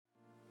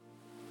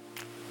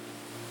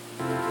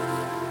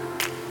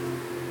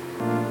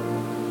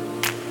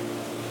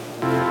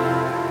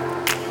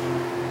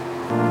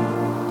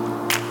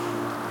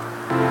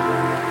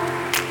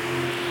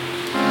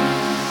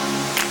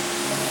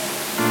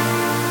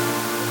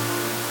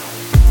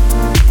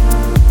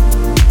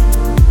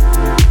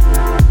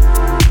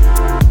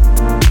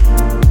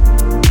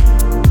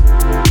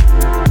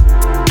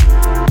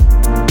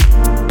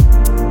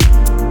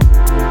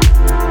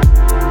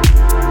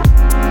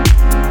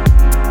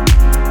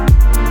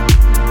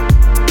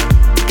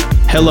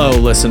Hello,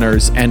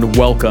 listeners, and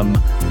welcome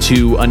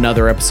to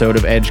another episode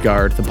of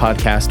Edgeguard, the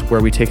podcast where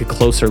we take a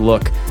closer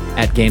look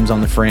at games on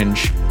the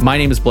fringe. My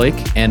name is Blake,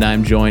 and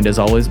I'm joined, as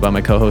always, by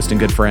my co-host and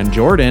good friend,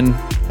 Jordan.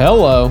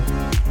 Hello.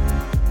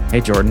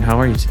 Hey, Jordan, how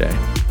are you today?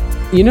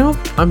 You know,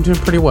 I'm doing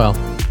pretty well.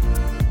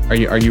 Are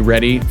you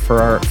ready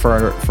for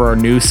our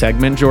new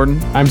segment,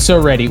 Jordan? I'm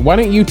so ready. Why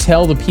don't you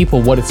tell the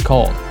people what it's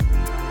called?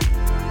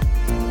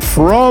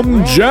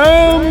 From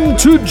Jam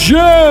to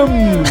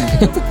Gem.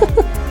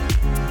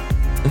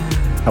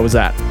 How was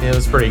that? It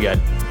was pretty good.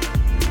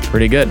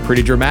 Pretty good.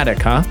 Pretty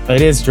dramatic, huh?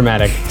 It is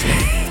dramatic.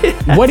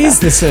 What is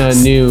this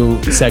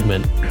new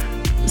segment?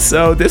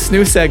 So this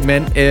new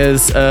segment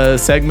is a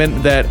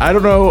segment that I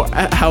don't know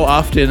how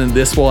often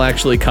this will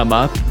actually come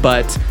up,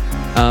 but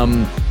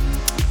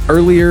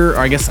earlier, or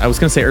I guess I was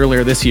going to say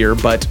earlier this year,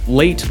 but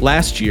late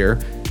last year,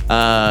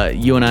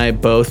 you and I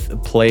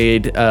both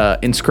played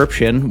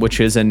Inscryption, which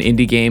is an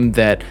indie game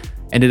that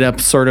ended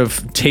up sort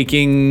of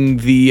taking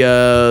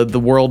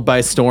the world by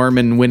storm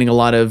and winning a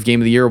lot of Game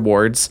of the Year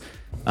awards.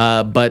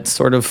 But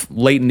sort of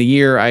late in the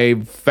year,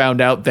 I found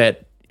out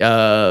that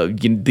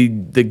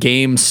the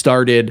game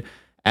started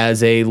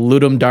as a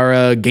Ludum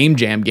Dare Game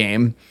Jam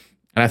game.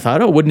 And I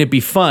thought, wouldn't it be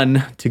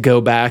fun to go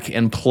back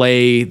and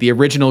play the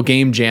original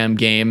Game Jam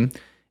game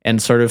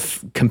and sort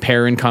of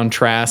compare and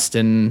contrast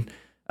and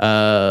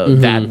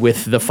that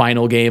with the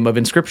final game of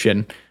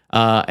Inscryption.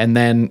 And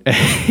then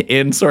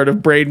in sort of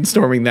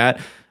brainstorming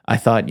that, I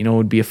thought, it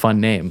would be a fun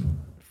name,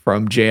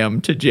 From Jam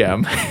to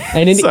Gem.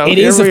 And it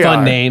is a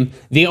fun name.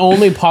 The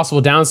only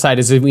possible downside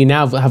is that we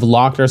now have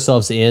locked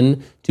ourselves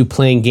in to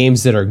playing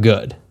games that are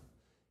good.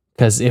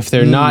 Because if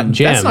they're not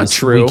gems, that's not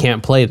true. We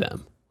can't play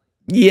them.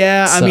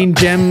 Yeah, so. I mean,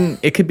 gem,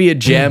 it could be a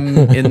gem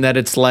in that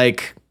it's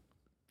like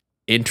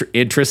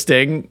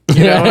interesting.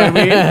 You know what I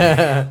mean?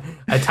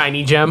 A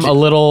tiny gem, a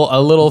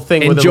little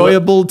thing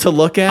enjoyable to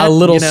look at, a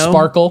little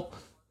sparkle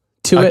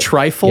to it. A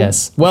trifle.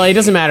 Yes. Well, it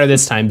doesn't matter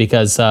this time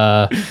because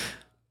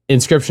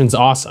Inscryption's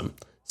awesome.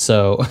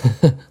 So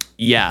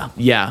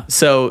yeah.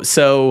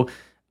 So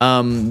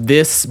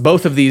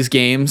both of these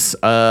games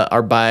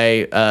are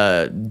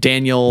by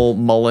Daniel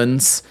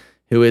Mullins,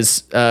 who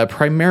is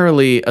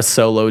primarily a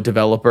solo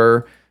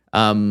developer,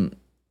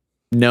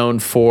 known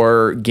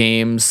for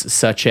games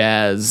such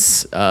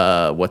as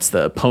what's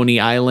the Pony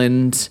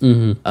Island,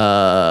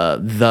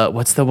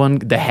 what's the one,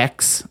 the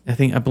Hex,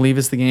 I believe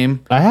is the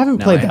game. I haven't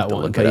played that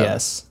one, but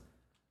yes.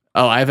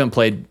 Oh, I haven't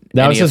played.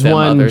 That was his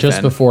one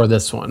just before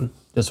this one,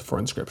 just before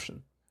Inscryption.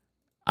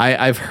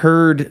 I've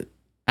heard.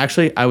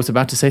 Actually, I was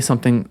about to say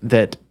something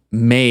that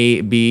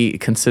may be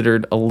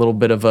considered a little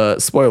bit of a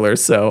spoiler,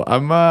 so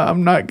I'm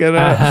not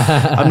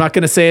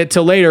gonna say it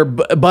till later.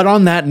 But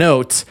on that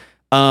note,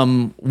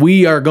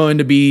 we are going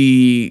to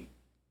be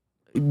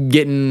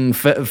getting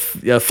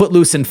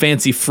footloose and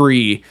fancy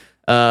free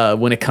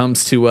when it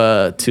comes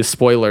to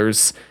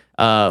spoilers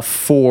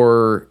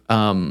for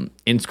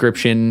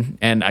Inscryption,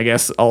 and I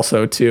guess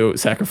also to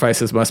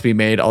Sacrifices Must Be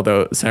Made,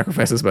 although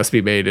Sacrifices Must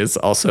Be Made is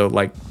also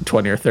like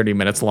 20 or 30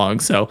 minutes long,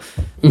 so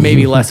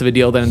maybe less of a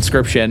deal than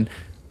Inscryption.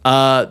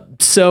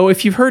 So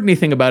if you've heard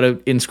anything about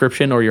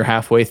Inscryption or you're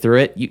halfway through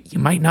it, you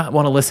might not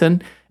want to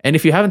listen. And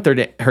if you haven't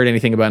heard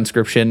anything about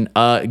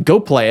Inscryption, go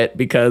play it,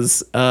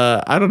 because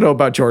I don't know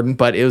about Jordan,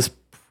 but it was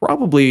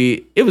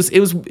probably it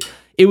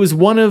was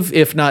one of,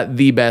 if not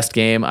the best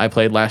game I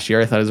played last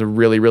year. I thought it was a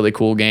really, really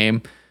cool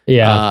game.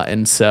 Yeah.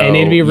 And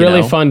it'd be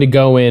really fun to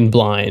go in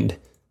blind.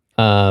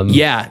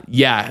 Yeah.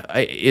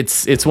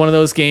 It's one of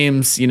those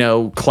games,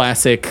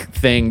 classic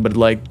thing, but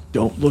like,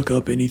 don't look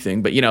up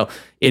anything. But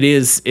it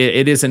is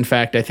in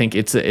fact, I think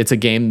it's a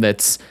game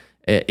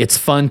it's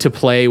fun to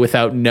play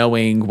without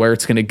knowing where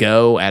it's going to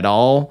go at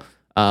all.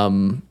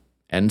 And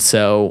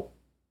so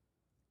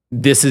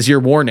this is your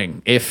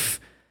warning. If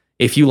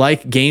you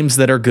like games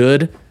that are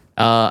good,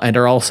 and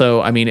are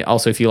also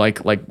if you like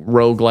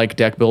roguelike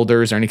deck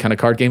builders or any kind of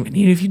card game, and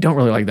even if you don't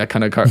really like that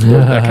kind of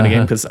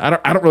game, because I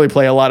don't really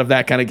play a lot of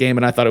that kind of game,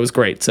 and I thought it was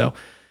great. So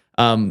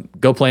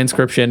go play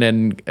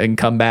Inscryption and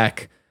come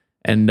back,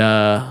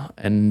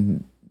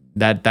 and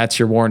that's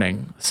your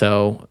warning.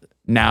 So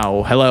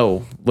now,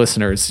 hello,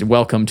 listeners,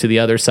 welcome to the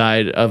other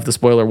side of the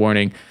spoiler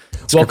warning.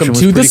 Welcome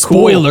to the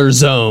spoiler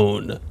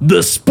zone.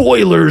 The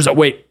spoilers.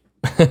 Wait.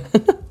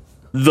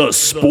 The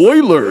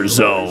spoiler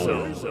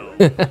zone.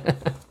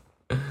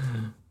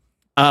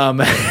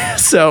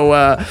 So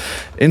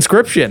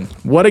Inscryption,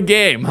 what a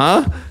game,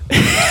 huh?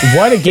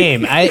 What a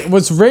game. I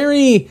was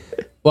very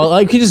well,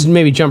 I could just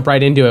maybe jump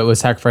right into it with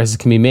Sacrifices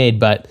Can Be Made,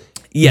 but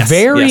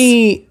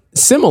very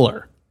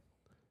similar.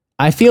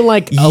 I feel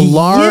like a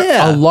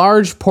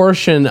large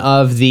portion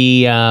of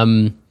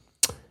the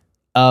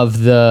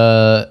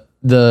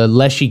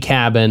Leshy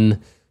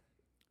Cabin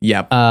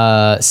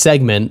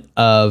segment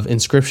of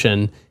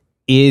Inscryption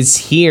is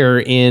here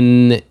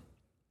in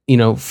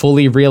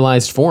fully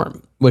realized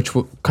form, which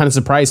kind of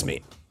surprised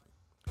me.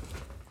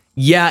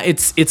 Yeah,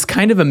 it's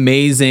kind of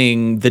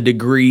amazing the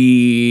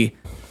degree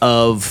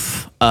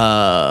of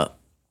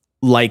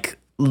like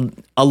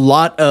a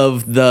lot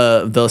of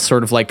the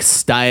sort of like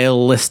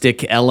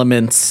stylistic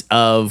elements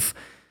of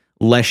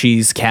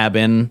Leshy's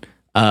Cabin,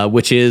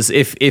 which is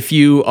if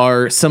you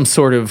are some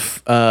sort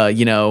of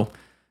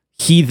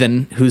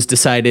heathen who's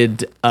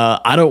decided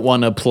I don't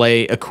want to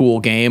play a cool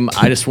game,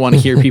 I just want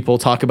to hear people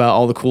talk about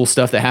all the cool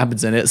stuff that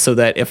happens in it, so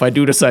that if I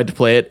do decide to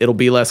play it, it'll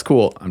be less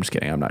cool. I'm just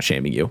kidding. I'm not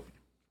shaming you.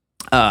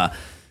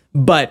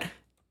 But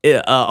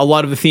a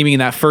lot of the theming in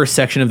that first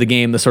section of the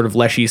game, the sort of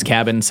Leshy's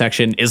Cabin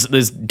section,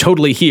 is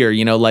totally here.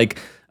 Like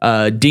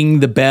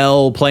ding the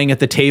bell, playing at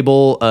the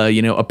table.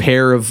 A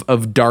pair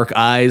of dark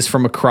eyes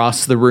from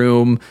across the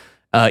room.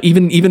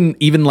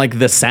 Even like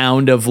the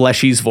sound of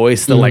Leshy's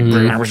voice, the like and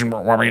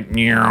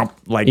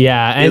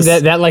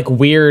that like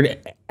weird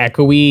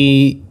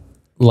echoey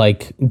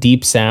like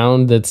deep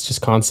sound that's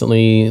just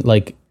constantly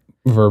like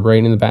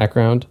reverberating in the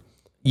background.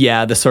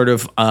 Yeah, the sort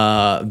of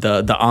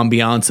the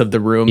ambiance of the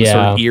room,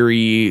 sort of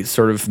eerie,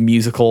 sort of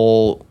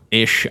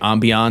musical-ish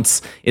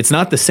ambiance. It's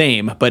not the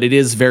same, but it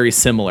is very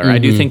similar. I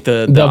do think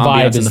the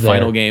ambiance in the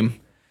final game,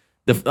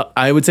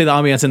 I would say the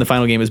ambiance in the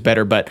final game is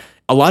better, but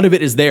a lot of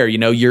it is there.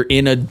 You're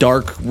in a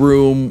dark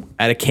room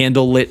at a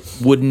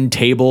candlelit wooden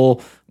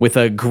table with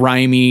a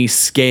grimy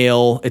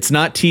scale. It's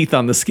not teeth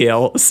on the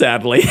scale,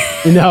 sadly.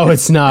 No,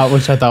 it's not,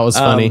 which I thought was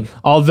funny.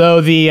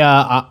 Although the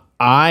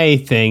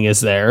eye thing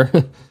is there.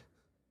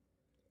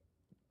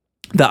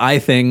 The eye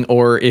thing,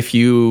 or if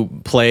you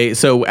play.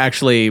 So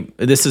actually,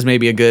 this is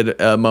maybe a good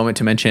moment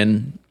to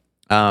mention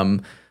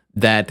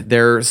that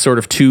there are sort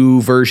of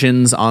two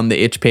versions on the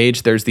itch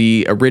page. There's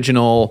the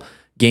original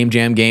Game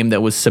Jam game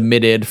that was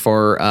submitted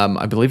for,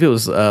 I believe it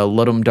was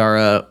Ludum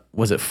Dare,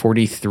 was it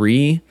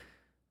 43?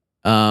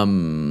 Yes.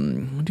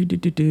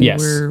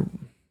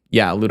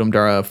 Ludum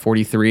Dare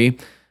 43.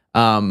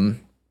 And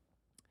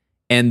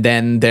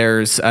then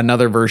there's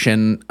another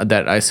version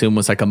that I assume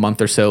was like a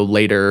month or so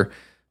later,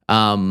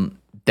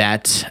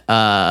 that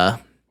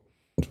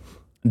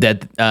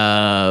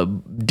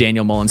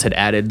Daniel Mullins had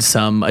added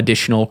some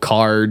additional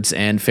cards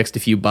and fixed a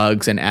few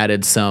bugs and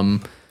added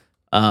some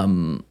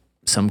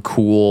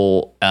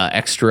cool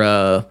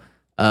extra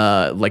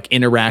like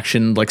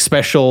interaction, like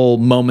special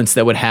moments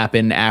that would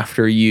happen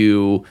after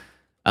you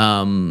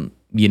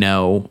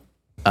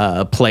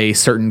play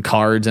certain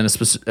cards in a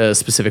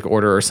specific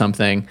order or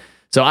something.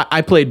 So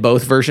I played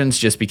both versions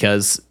just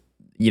because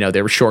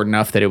they were short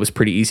enough that it was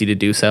pretty easy to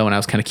do so, and I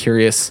was kind of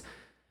curious.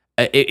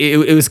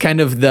 It was kind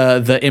of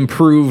the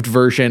improved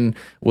version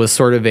was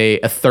sort of a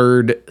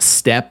third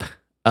step,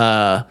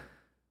 an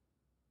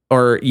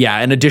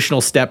additional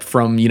step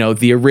from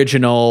the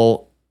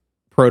original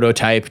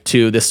prototype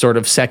to this sort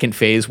of second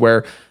phase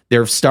where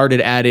they've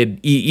added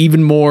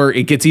even more.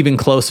 It gets even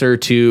closer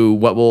to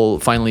what will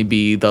finally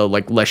be the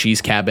like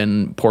Leshy's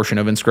Cabin portion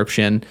of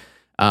Inscryption.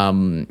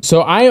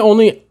 So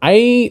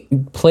I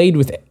played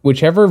with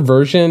whichever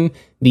version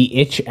the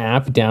itch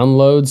app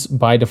downloads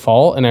by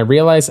default, and I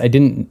realized I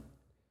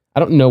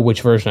don't know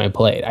which version I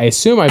played. I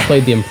assume I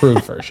played the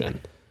improved version.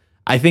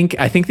 I think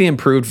the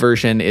improved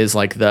version is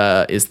like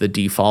the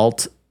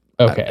default.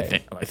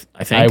 Okay.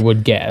 I think I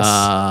would guess.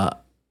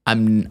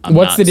 I'm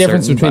What's the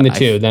difference between the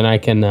two? Then I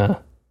can.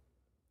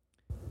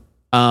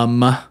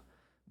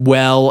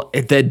 Well,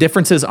 the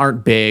differences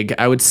aren't big.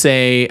 I would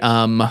say.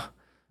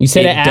 You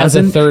said it adds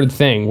a third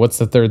thing. What's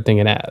the third thing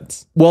it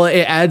adds? Well,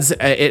 it adds.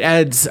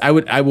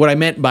 What I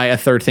meant by a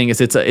third thing is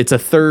it's a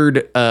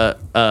third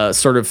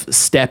sort of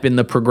step in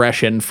the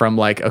progression from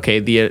like,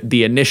 okay,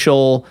 the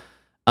initial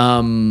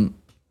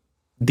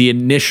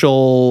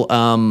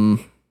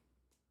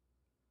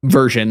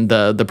version,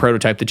 the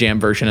prototype, the jam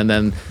version, and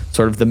then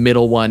sort of the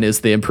middle one is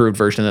the improved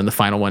version, and then the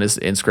final one is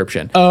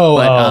Inscryption.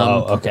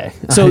 Okay.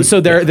 So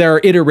there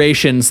are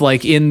iterations.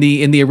 Like in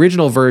the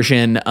original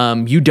version,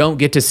 you don't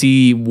get to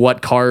see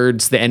what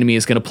cards the enemy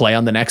is going to play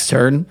on the next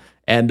turn,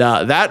 and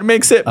that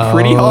makes it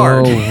pretty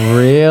hard. Oh,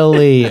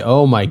 really?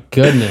 Oh my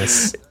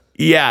goodness.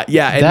 Yeah,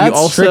 and that's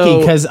you also, tricky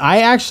because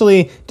I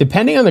actually,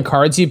 depending on the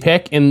cards you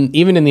pick, and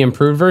even in the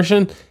improved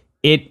version,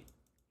 it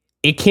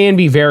can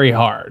be very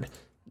hard.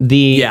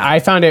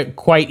 I found it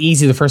quite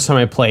easy the first time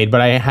I played,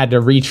 but I had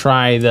to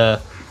retry the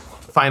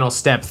final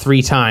step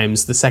 3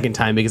 times the second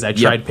time because I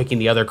tried picking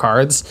the other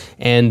cards,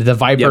 and the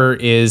Viper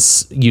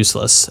is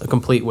useless, a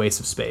complete waste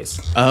of space.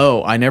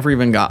 Oh, I never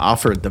even got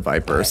offered the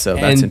Viper, so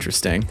that's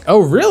interesting. Oh,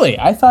 really?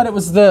 I thought it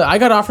was I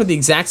got offered the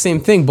exact same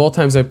thing both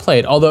times I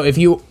played, although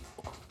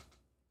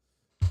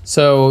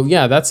so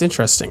yeah, that's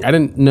interesting. I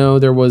didn't know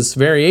there was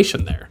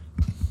variation there.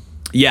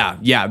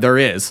 Yeah, there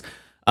is.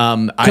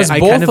 Because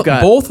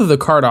both of the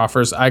card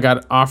offers, I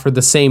got offered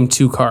the same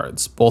 2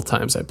 cards both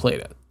times I played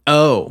it.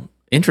 Oh,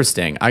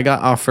 interesting. I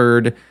got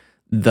offered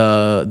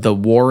the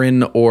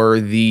Warren or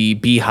the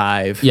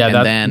Beehive.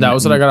 Yeah, that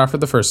was what I got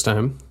offered the first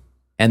time.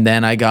 And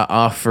then I got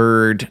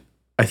offered,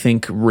 I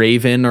think,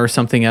 Raven or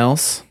something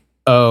else.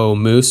 Oh,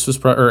 Moose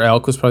was or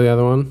Elk was probably the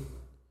other one.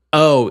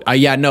 Oh,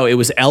 no, it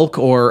was Elk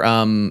or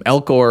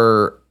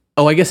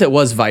oh, I guess it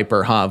was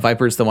Viper, huh?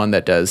 Viper's the one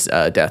that does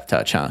Death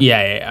Touch, huh?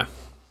 Yeah.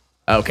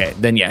 Okay,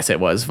 then yes, it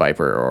was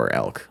Viper or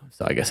Elk.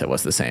 So I guess it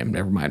was the same.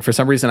 Never mind. For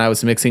some reason, I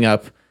was mixing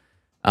up.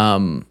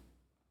 Rattler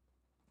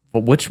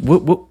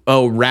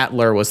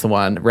was the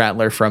one.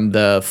 Rattler from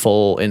the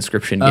full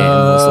Inscription game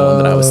was the one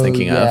that I was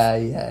thinking of.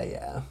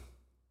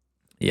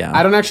 Yeah.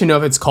 I don't actually know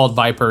if it's called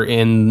Viper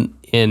in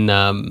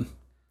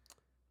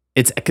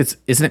It's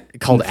isn't it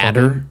called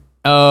Adder?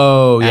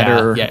 Oh, yeah.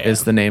 Adder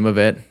is the name of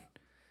it.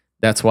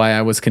 That's why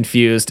I was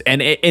confused.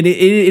 And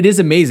it is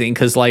amazing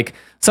because like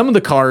some of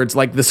the cards,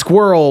 like the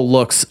squirrel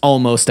looks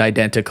almost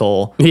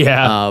identical.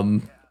 Yeah.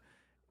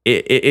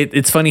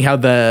 It's funny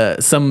how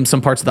some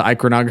parts of the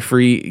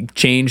iconography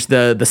change,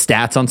 the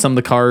stats on some of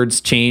the cards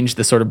change,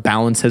 the sort of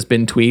balance has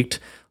been tweaked.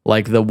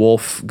 Like the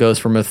wolf goes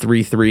from a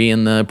 3/3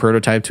 in the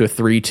prototype to a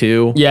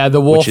 3/2. Yeah, the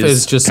wolf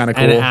is just kind of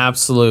cool. An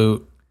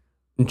absolute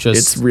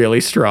it's really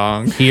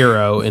strong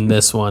hero in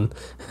this one.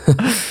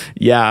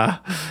 Yeah.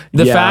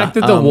 The fact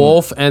that the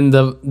wolf and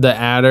the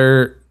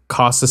adder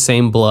cost the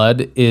same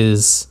blood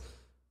is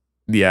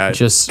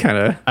just kind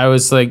of, I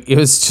was like, it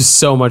was just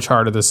so much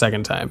harder the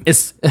second time.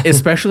 It's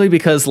especially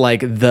because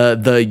like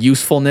the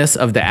usefulness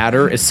of the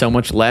adder is so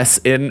much less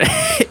in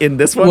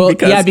this one. Well,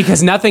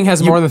 because nothing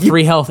has more than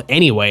 3 health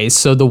anyways.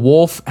 So the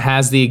wolf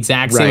has the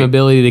exact same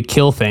ability to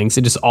kill things.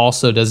 It just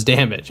also does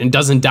damage and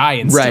doesn't die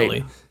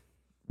instantly.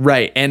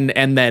 Right.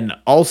 And then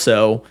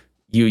also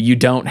you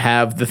don't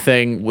have the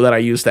thing that I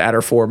used the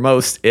adder for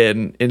most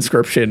in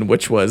Inscription,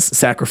 which was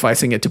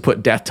sacrificing it to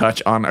put Death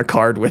Touch on a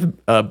card with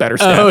better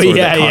stats. Oh,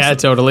 yeah,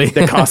 totally.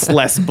 That costs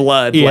less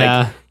blood. Yeah.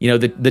 Like, you know,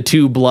 the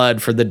 2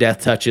 blood for the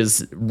Death Touch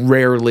is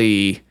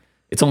rarely,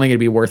 it's only going to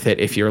be worth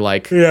it if you're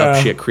like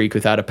up shit creek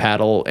without a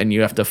paddle and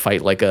you have to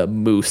fight like a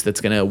moose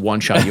that's going to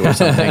one-shot you or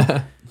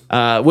something.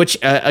 Which,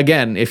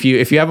 again, if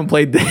you haven't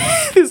played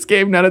this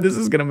game, none of this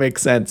is going to make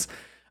sense.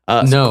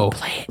 No, go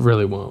play it.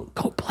 Really won't.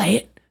 Go play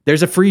it.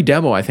 There's a free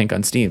demo, I think,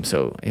 on Steam.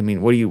 So, I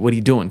mean, what are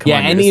you doing? Come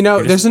on, and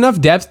there's enough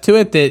depth to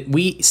it that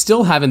we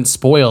still haven't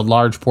spoiled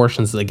large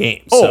portions of the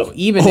game. So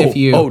even if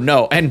you,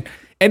 no, and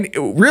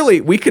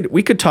really, we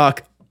could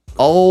talk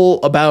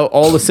all about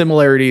all the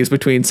similarities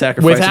between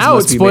Sacrifices without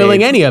Must Be spoiling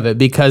Made. any of it,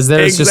 because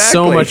there's just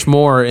so much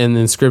more in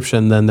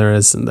Inscription than there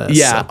is in this.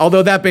 Yeah. So.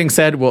 Although that being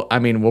said, we'll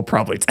probably will.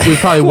 probably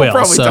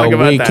so talk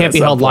about we that can't be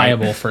at held some point.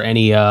 liable for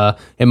any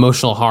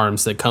emotional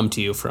harms that come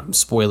to you from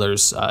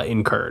spoilers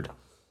incurred.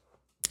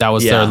 That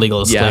was their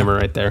legal disclaimer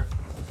right there.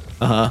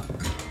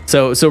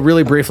 So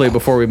really briefly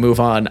before we move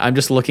on, I'm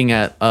just looking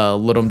at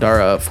Ludum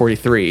Dare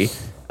 43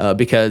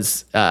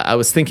 because I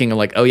was thinking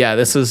like, oh yeah,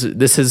 this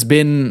has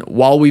been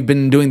while we've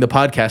been doing the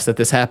podcast that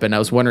this happened. I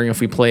was wondering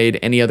if we played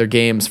any other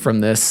games from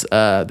this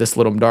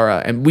Ludum Dare,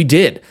 and we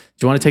did. Do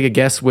you want to take a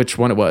guess which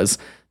one it was?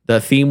 The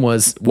theme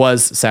was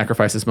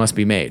Sacrifices Must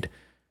Be Made.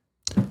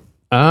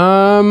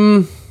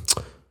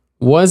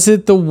 Was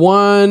it the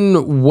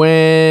one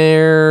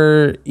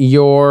where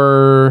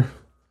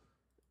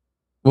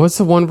what's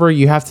the one where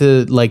you have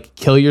to like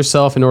kill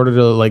yourself in order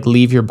to like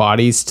leave your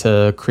bodies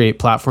to create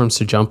platforms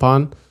to jump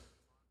on?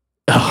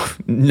 Oh,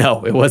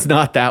 no, it was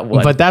not that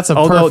one. But that's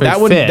perfect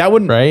fit, that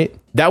one, right?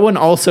 That one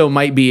also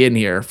might be in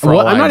here.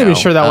 I'm not even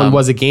sure that one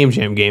was a Game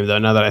Jam game though,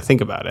 now that I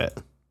think about it.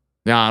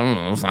 No, I don't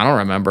know. I don't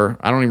remember.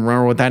 I don't even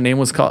remember what that name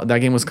was called. That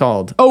game was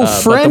called. Oh,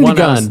 Friend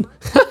Gun.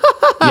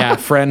 Yeah,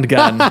 Friend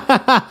Gun.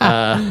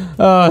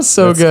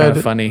 So good. Kind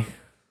of funny.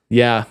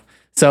 Yeah.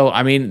 So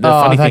I mean, the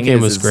funny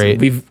thing was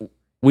great.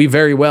 We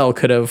very well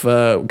could have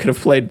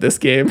played this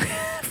game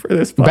for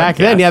this podcast. Back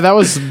then. Yeah, that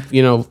was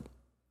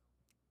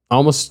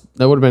almost,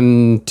 that would have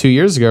been 2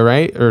 years ago,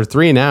 right? Or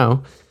 3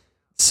 now.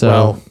 So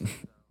well,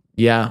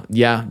 yeah,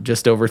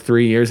 just over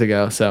 3 years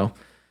ago. So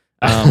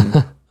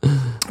that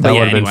would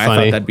have been funny. I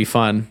thought that'd be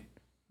fun.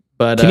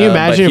 But can you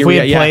imagine if we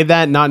had played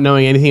that not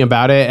knowing anything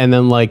about it, and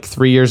then like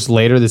 3 years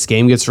later this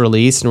game gets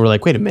released and we're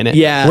like, wait a minute,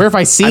 where have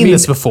I seen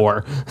this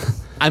before?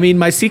 I mean,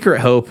 my secret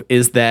hope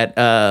is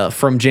that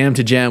From Jam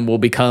to Gem will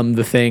become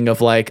the thing of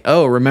like,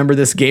 oh, remember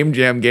this Game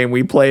Jam game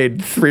we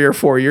played 3 or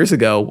 4 years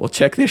ago? Well,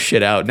 check this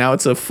shit out. Now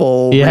it's a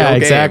full real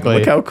exactly.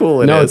 game. Look how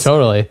cool it is. No,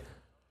 totally.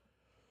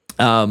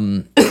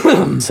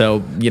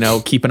 So,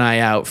 keep an eye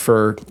out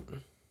for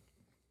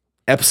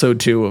episode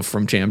 2 of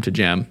From Jam to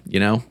Gem,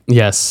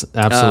 Yes,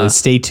 absolutely.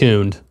 Stay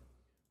tuned.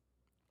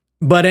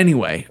 But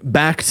anyway,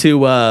 back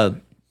to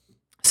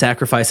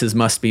Sacrifices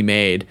Must Be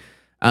Made.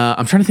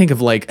 I'm trying to think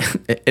of like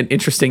an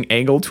interesting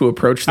angle to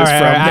approach this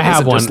from. I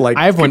have one.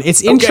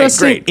 It's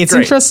interesting. Great.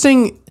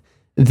 Interesting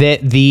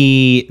that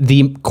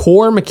the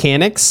core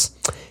mechanics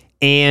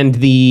and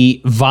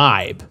the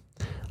vibe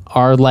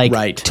are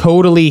like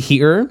totally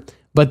here,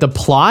 but the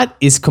plot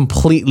is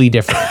completely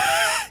different.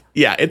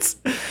 Yeah, it's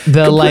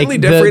completely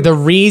different. The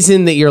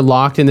reason that you're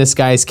locked in this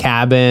guy's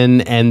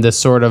cabin and the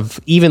sort of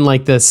even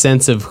like the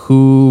sense of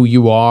who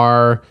you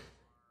are.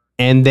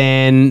 And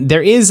then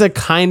there is a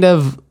kind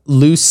of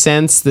loose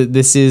sense that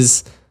this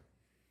is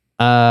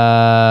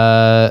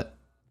Leshy,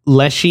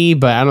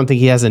 but I don't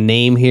think he has a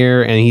name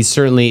here. And he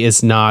certainly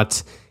is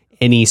not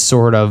any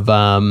sort of,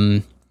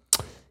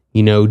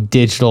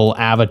 digital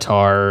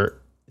avatar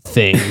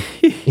thing.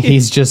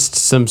 He's just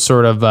some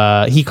sort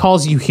of he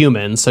calls you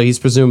human, so he's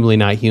presumably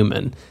not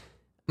human.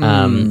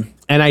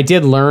 And I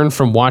did learn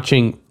from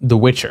watching The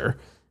Witcher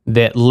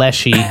that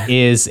Leshy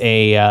is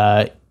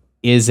a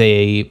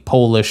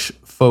Polish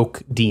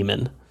folk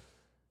demon.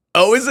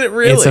 Oh, is it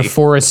really? It's a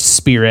forest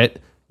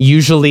spirit.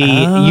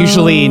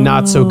 Usually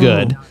not so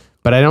good.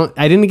 But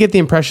I didn't get the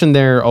impression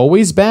they're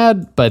always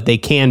bad, but they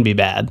can be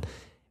bad.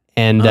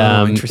 And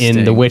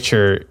in The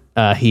Witcher,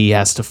 he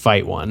has to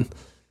fight one.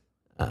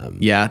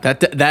 Yeah,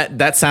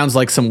 that sounds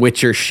like some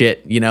Witcher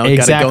shit. You know,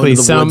 exactly. Gotta go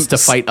into the woods to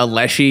fight a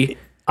Leshy.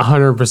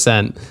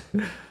 100%.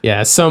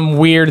 Yeah, some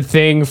weird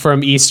thing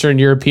from Eastern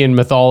European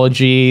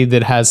mythology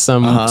that has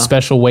some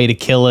special way to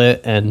kill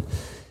it, and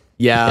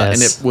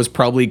and it was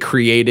probably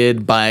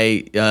created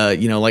by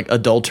like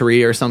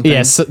adultery or something.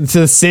 Yes,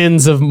 the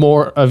sins of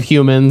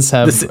humans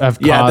have caused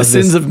the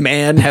sins of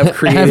man have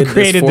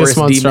created this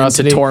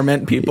monstrosity demon to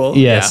torment people.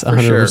 Yes,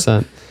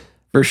 100%.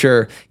 For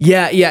sure.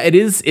 Yeah, it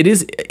is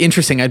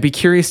interesting. I'd be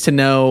curious to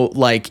know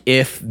like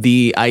if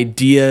the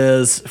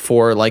ideas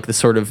for like the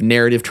sort of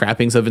narrative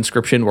trappings of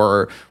Inscryption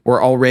were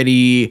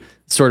already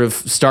sort of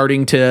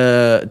starting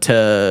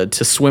to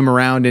swim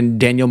around in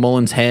Daniel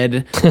Mullen's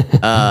head,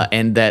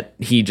 and that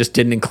he just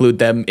didn't include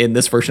them in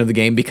this version of the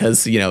game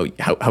because,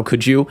 how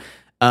could you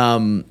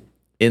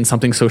in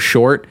something so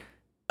short?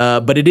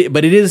 But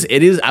it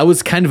is I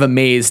was kind of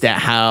amazed at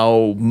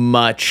how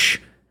much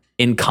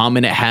in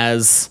common it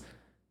has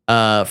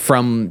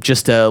from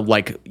just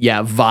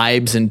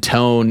vibes and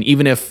tone,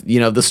 even if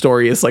the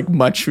story is like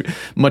much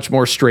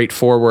more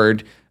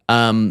straightforward,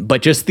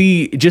 but just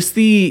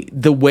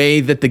the way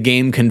that the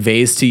game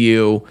conveys to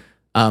you,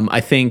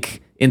 I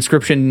think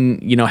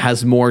Inscryption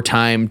has more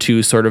time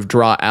to sort of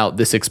draw out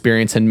this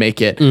experience and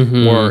make it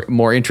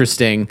more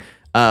interesting,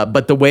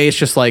 but the way it's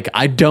just like,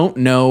 I don't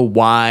know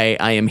why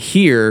I am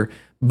here,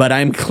 but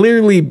I'm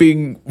clearly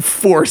being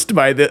forced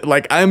by the,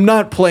 like, I'm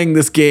not playing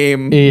this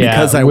game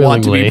because I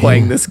want to be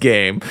playing this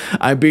game.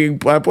 I'm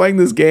playing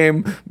this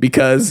game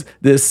because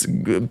this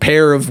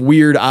pair of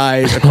weird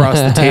eyes across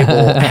the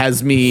table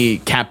has me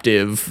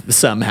captive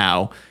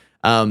somehow.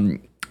 And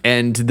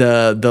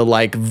the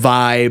like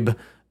vibe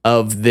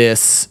of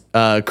this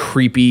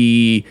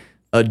creepy,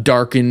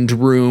 darkened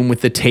room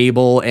with the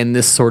table and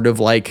this sort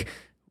of like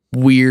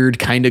weird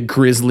kind of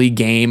grisly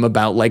game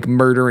about like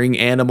murdering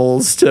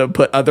animals to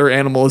put other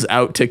animals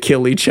out to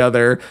kill each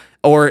other,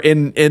 or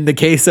in the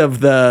case of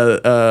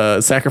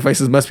the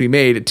sacrifices must be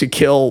made to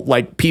kill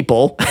like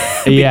people.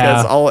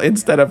 Because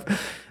instead of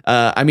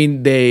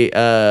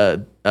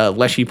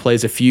Leshy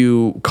plays a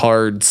few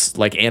cards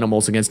like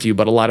animals against you,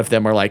 but a lot of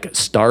them are like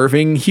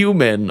starving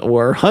human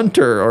or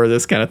hunter or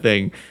this kind of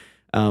thing.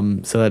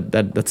 So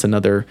that's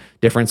another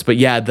difference. But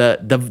yeah, the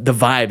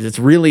vibes, it's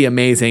really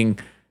amazing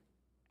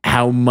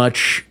how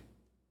much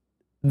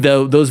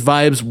those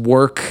vibes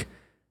work.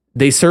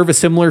 They serve a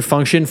similar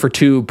function for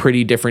two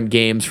pretty different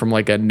games from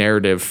like a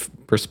narrative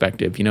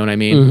perspective. You know what I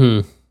mean?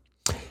 Mm-hmm.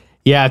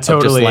 Yeah,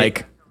 totally. Just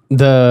like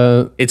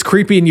it's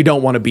creepy and you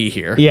don't want to be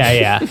here.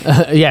 Yeah.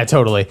 Yeah,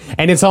 totally.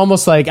 And it's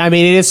almost like, it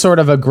is sort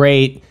of a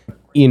great,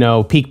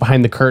 peek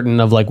behind the curtain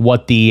of like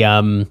what the,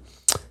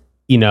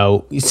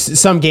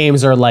 some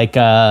games are like,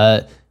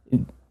 this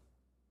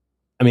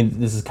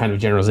is kind of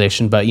a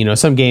generalization, but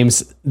some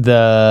games,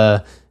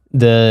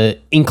 the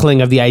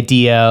inkling of the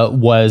idea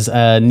was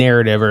a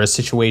narrative or a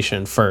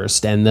situation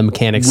first, and the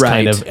mechanics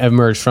kind of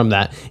emerge from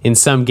that. In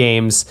some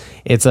games,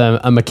 it's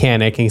a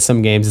mechanic. In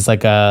some games, it's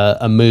like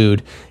a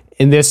mood.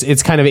 In this,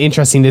 it's kind of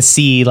interesting to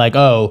see like,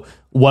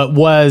 what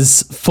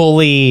was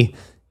fully,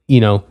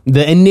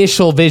 the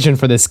initial vision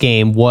for this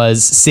game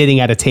was sitting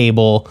at a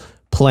table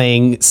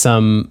playing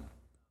some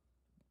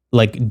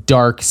like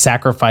dark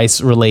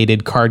sacrifice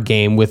related card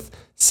game with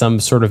some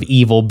sort of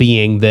evil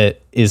being that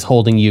is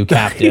holding you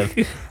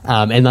captive.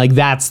 And like,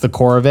 that's the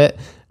core of it.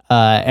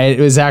 It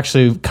was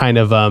actually kind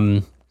of,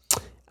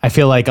 I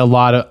feel like a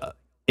lot of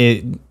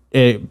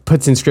it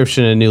puts Inscryption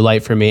in a new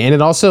light for me. And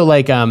it also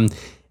like,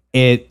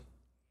 it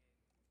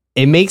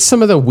makes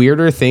some of the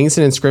weirder things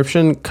in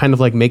Inscryption kind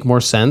of like make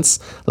more sense.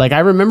 Like I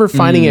remember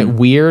finding it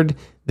weird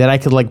that I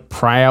could like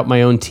pry out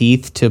my own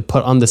teeth to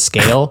put on the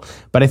scale.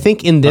 But I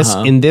think in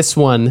this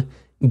one,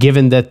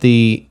 given that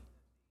the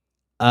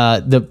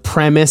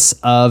premise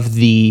of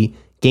the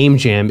game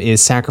jam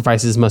is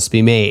sacrifices must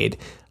be made,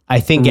 I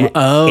think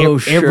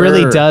it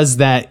really does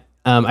that.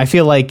 I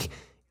feel like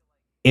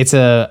it's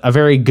a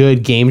very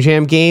good game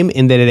jam game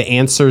in that it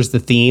answers the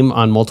theme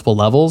on multiple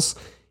levels.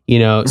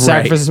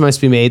 Sacrifices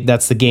must be made.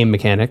 That's the game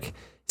mechanic.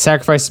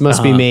 Sacrifices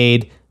must be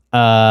made.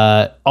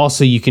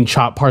 Also, you can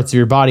chop parts of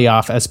your body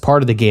off as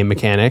part of the game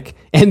mechanic.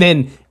 And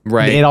then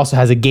it also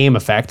has a game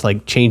effect,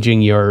 like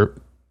changing your,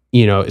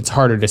 it's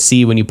harder to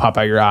see when you pop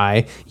out your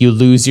eye. You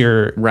lose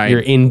your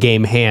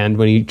in-game hand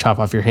when you chop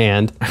off your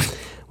hand,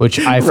 which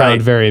I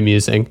found very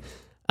amusing.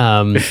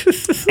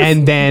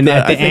 And then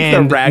at the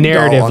end,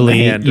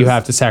 narratively, you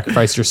have to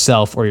sacrifice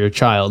yourself or your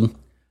child.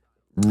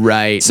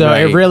 Right. So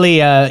it really,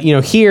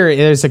 here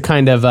there's a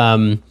kind of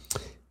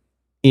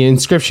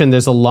Inscryption.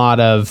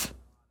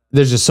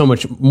 There's just so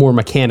much more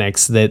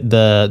mechanics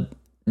that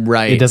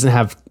it doesn't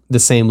have the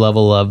same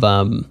level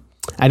of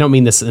I don't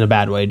mean this in a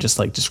bad way, just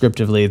like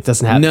descriptively. It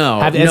doesn't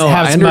have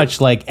as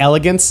much like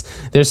elegance.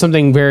 There's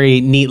something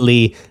very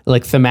neatly,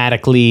 like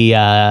thematically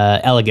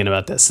elegant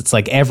about this. It's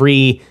like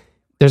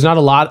there's not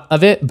a lot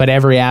of it, but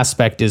every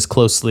aspect is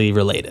closely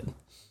related.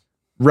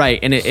 Right.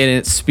 And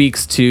it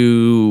speaks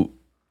to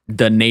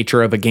the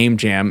nature of a game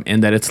jam,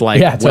 and that it's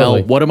like,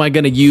 well, what am I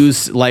going to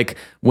use? Like,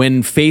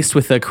 when faced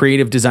with a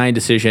creative design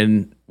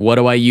decision, what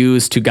do I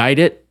use to guide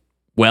it?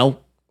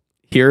 Well,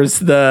 here's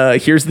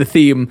the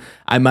theme.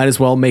 I might as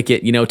well make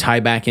it,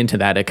 tie back into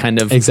that. It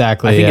kind of,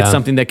 exactly. I think it's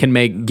something that can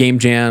make game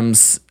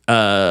jams,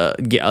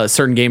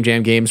 certain game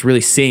jam games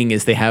really sing,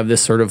 is they have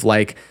this sort of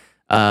like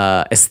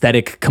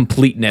aesthetic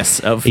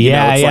completeness of,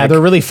 like, they're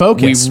really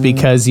focused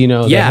because, they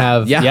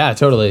have,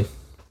 totally.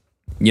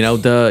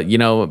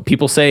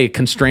 People say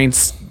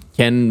constraints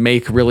can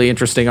make really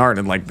interesting art,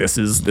 and like this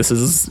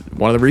is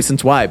one of the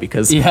reasons why,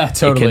 because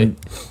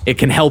it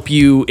can help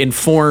you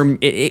inform.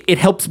 It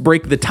helps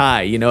break the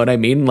tie. You know what I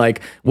mean?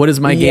 Like, what is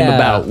my game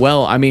about?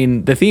 Well, I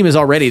mean, the theme is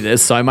already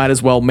this, so I might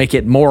as well make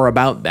it more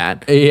about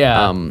that.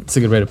 Yeah, it's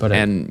a good way to put it.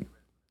 And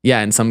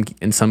in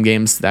some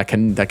games that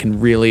can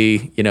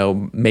really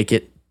make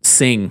it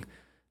sing.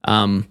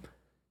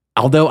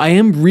 Although I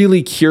am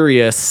really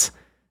curious.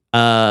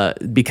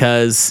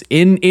 Because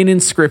in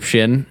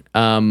Inscryption,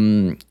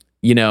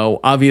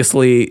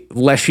 obviously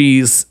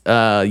Leshy's,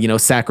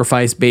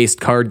 sacrifice-based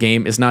card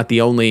game is not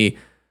the only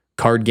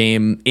card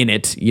game in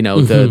it.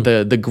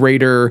 The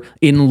greater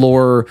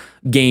in-lore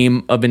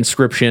game of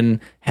Inscryption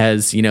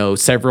has,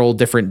 several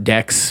different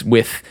decks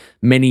with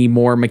many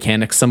more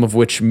mechanics, some of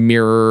which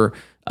mirror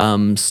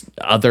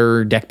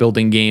other deck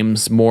building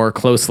games more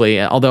closely.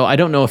 Although I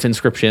don't know if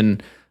Inscryption,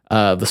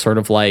 the sort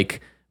of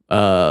like,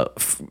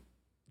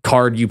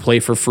 card you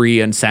play for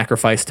free and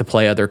sacrifice to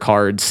play other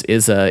cards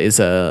is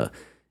a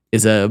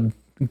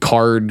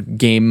card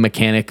game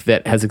mechanic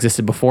that has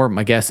existed before.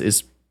 My guess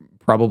is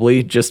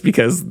probably just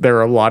because there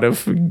are a lot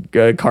of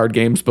card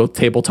games, both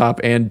tabletop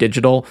and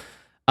digital.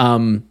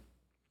 But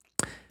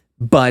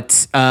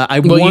I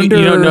wonder.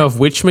 You don't know if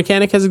which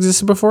mechanic has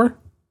existed before?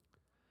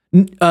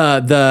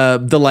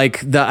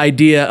 The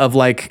idea of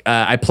like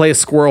I play a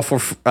squirrel for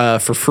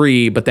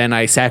free, but then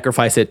I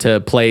sacrifice it to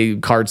play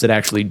cards that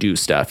actually do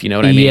stuff. You know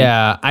what I mean?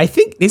 Yeah, I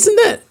think isn't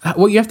that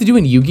what you have to do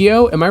in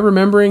Yu-Gi-Oh? Am I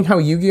remembering how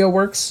Yu-Gi-Oh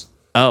works?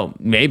 Oh,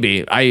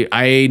 maybe.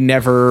 I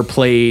never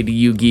played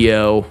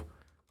Yu-Gi-Oh.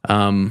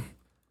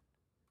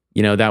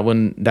 That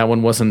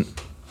one wasn't.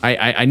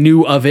 I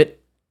knew of it,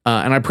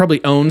 and I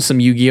probably owned some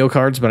Yu-Gi-Oh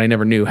cards, but I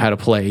never knew how to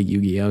play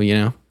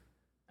Yu-Gi-Oh.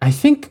 I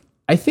think.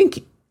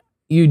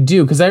 You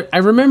do, because I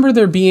remember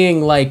there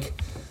being like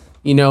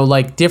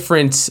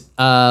different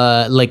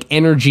like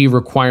energy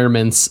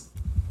requirements,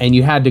 and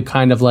you had to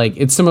kind of like,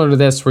 it's similar to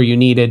this where you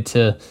needed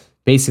to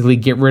basically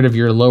get rid of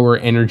your lower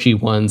energy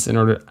ones in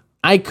order.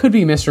 I could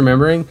be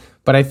misremembering,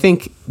 but I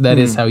think that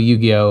is how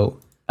Yu-Gi-Oh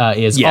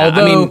is. Yeah,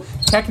 although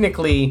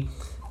technically,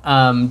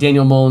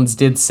 Daniel Mullins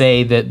did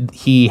say that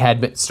he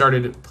had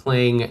started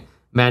playing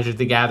Magic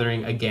the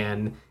Gathering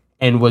again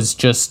and was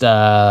just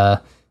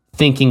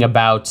thinking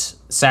about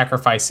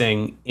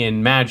sacrificing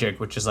in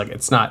Magic, which is like,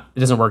 it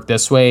doesn't work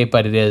this way,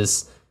 but it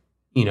is,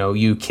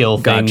 you kill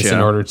things in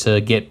order to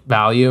get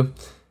value.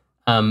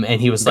 And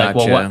he was like,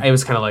 well, I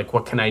was kind of like,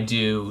 what can I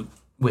do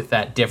with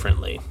that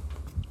differently?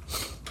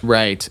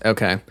 Right.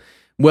 Okay.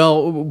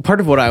 Well,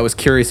 part of what I was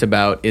curious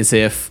about is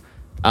if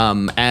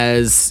Daniel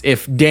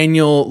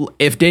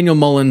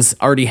Mullins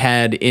already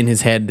had in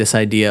his head this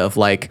idea of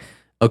like,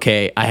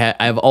 okay, I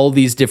have all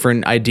these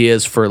different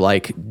ideas for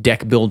like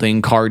deck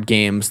building card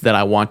games that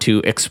I want to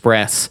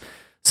express.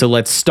 So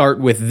let's start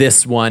with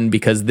this one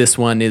because this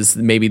one is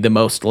maybe the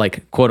most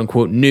like quote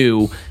unquote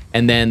new.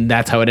 And then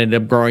that's how it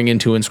ended up growing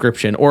into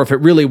Inscryption. Or if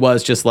it really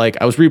was just like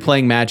I was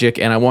replaying Magic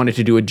and I wanted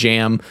to do a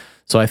jam.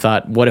 So I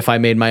thought, what if I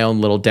made my own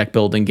little deck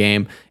building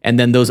game? And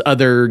then those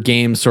other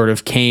games sort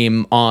of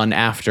came on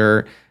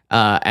after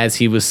as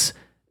he was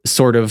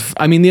sort of,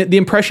 I mean, the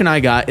impression I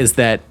got is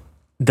that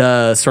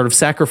the sort of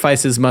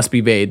sacrifices must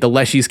be made. The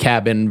Leshy's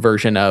Cabin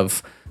version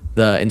of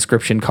the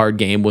Inscryption card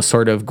game was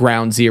sort of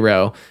ground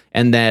zero.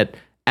 And that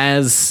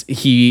as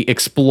he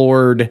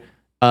explored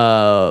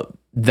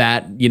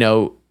that,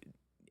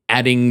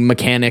 adding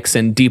mechanics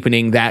and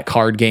deepening that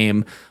card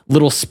game,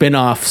 little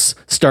spin-offs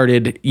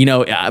started,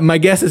 my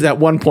guess is at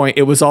one point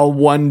it was all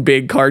one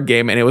big card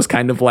game and it was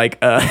kind of like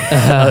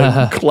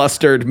a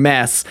clustered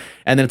mess.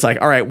 And then it's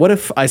like, all right, what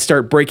if I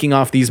start breaking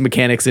off these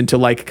mechanics into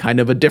like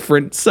kind of a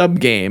different sub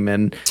game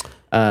and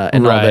all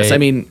this. I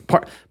mean,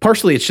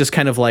 partially it's just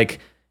kind of like,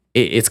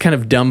 it's kind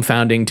of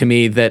dumbfounding to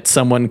me that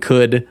someone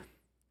could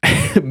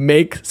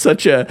make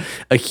such a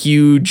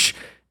huge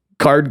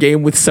card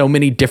game with so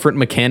many different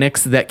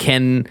mechanics that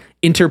can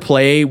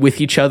interplay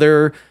with each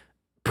other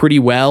pretty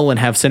well and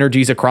have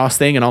synergies across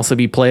thing and also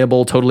be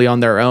playable totally on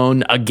their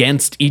own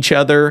against each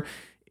other.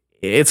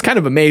 It's kind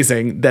of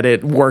amazing that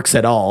it works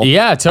at all.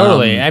 Yeah,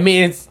 totally.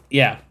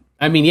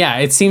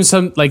 It seems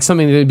like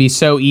something that would be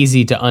so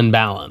easy to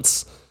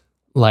unbalance.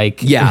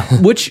 Like,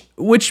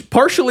 which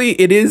partially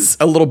it is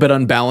a little bit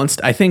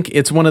unbalanced. I think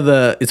it's one of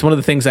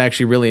the things I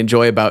actually really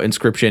enjoy about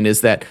Inscryption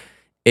is that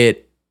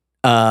it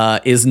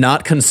is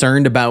not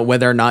concerned about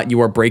whether or not you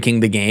are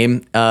breaking the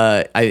game.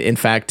 In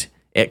fact,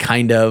 it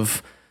kind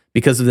of,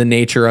 because of the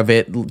nature of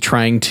it,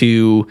 trying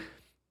to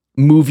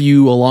move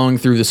you along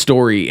through the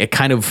story, it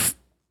kind of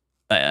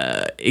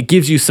it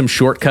gives you some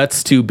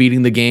shortcuts to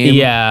beating the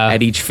game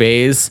at each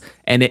phase,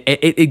 and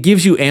it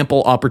gives you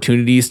ample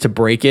opportunities to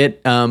break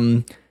it.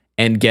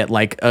 And get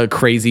like a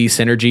crazy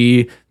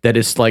synergy that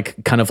is like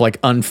kind of like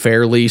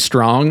unfairly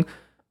strong.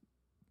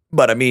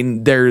 But I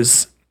mean,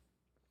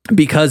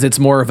 because it's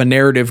more of a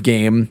narrative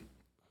game,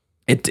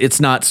 it's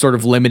not sort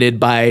of limited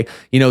by,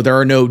 there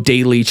are no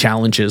daily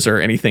challenges or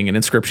anything in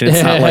Inscryption.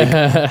 It's not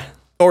like,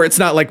 or it's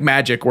not like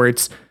Magic where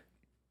it's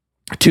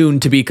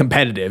tuned to be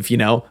competitive,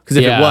 because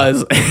if it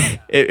was,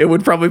 it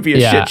would probably be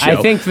a shit show. I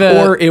think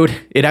or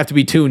it'd have to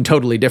be tuned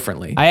totally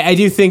differently. I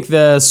do think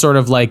the sort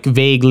of like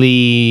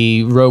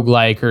vaguely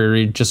roguelike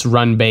or just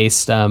run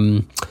based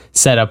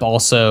setup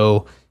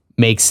also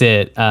makes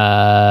it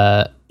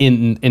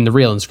in the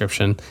real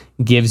Inscryption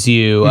gives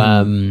you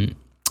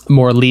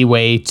more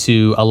leeway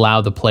to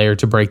allow the player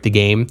to break the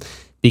game,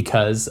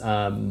 because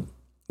part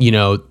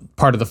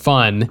of the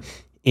fun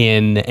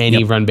in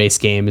any run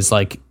based game is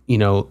like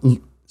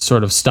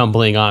sort of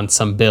stumbling on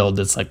some build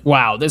that's like,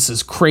 wow, this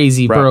is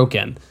crazy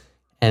broken,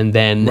 and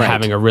then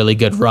having a really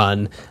good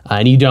run,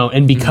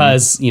 and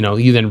because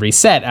you then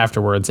reset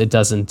afterwards, it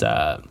doesn't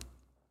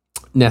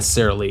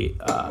necessarily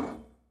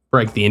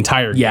break the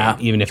entire game,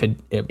 even if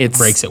it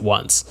breaks it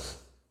once.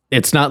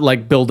 It's not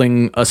like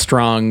building a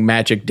strong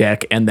Magic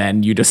deck and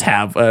then you just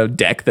have a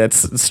deck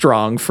that's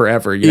strong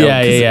forever.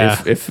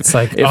 If it's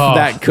like,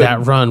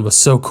 that run was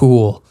so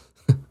cool.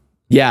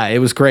 Yeah, it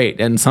was great.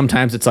 And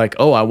sometimes it's like,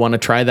 I want to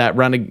try that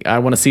run. I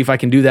want to see if I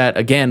can do that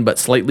again, but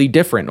slightly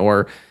different,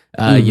 or,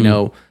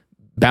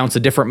 bounce a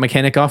different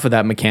mechanic off of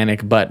that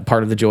mechanic. But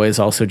part of the joy is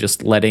also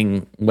just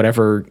letting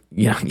whatever,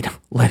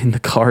 letting the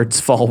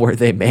cards fall where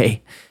they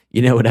may.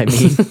 You know what I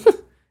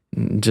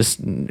mean? Just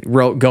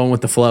going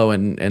with the flow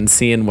and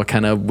seeing what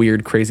kind of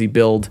weird, crazy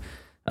build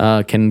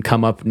can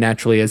come up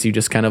naturally as you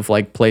just kind of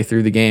like play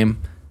through the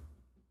game.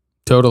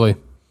 Totally.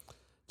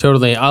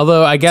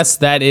 Although I guess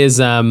that is...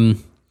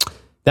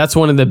 that's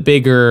one of the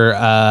bigger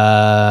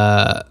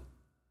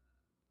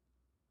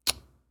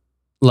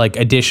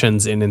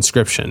additions in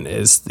Inscryption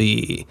is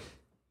the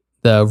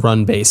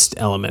run-based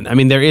element. I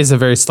mean, there is a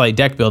very slight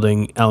deck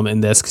building element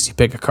in this because you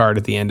pick a card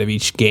at the end of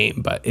each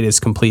game, but it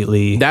is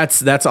completely...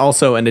 That's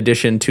also an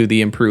addition to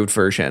the improved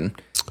version.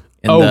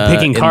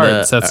 Picking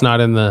cards. That's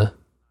not in the...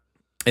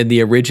 In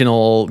the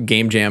original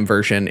Game Jam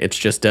version, it's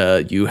just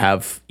you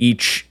have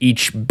each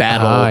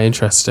battle.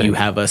 Interesting. You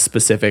have a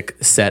specific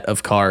set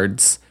of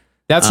cards.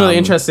 That's really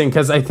interesting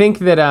because I think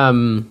that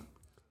I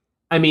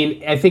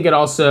think it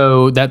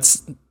also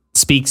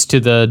speaks to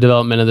the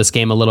development of this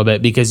game a little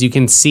bit, because you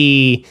can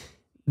see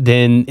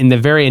then in the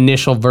very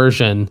initial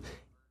version,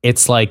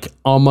 it's like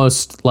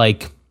almost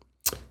like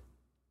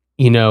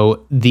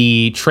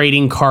the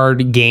trading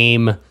card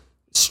game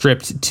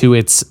stripped to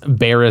its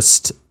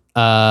barest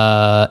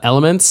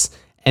elements,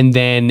 and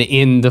then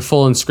in the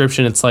full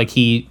Inscryption, it's like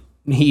the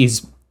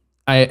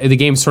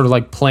game's sort of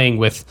like playing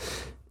with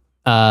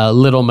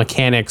little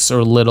mechanics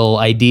or little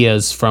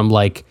ideas from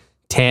like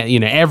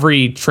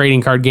every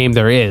trading card game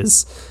there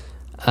is,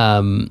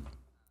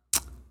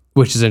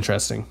 which is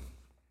interesting.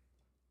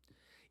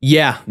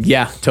 Yeah,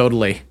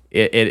 totally.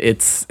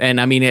 It's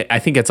and I mean I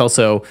think it's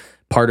also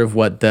part of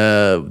what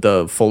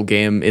the full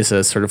game is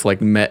a sort of like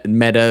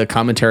meta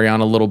commentary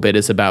on a little bit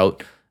is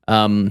about.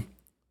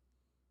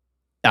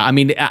 I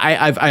mean,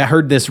 I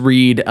heard this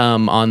read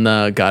on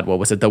the what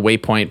was it, the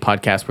Waypoint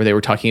podcast, where they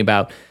were talking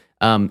about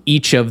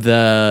each of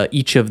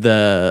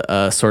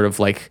the sort of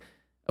like,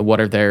 what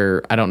are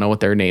their, I don't know what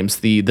their names,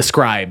 the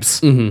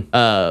scribes,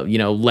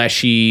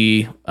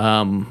 Leshy,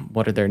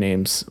 what are their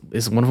names?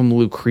 Is one of them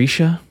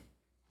Lucretia? Is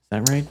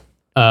that right?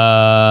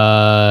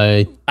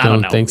 I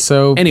don't think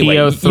so. Anyway,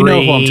 PO3, you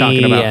know who I'm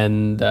talking about.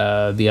 And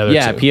the other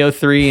two.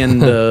 PO3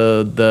 and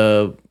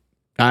the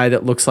guy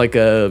that looks like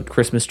a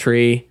Christmas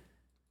tree.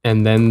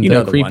 And then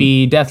the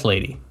creepy death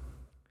lady.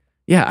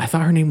 Yeah, I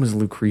thought her name was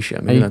Lucretia.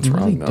 Maybe that's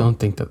wrong. I don't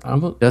think that.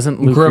 Doesn't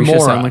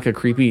Lucretia sound like a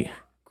creepy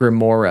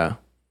Grimora?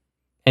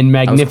 And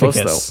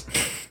Magnificus.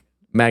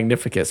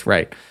 Magnificus,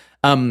 right.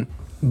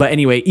 But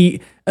anyway,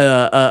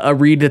 a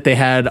read that they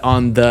had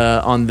on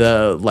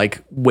the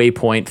like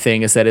Waypoint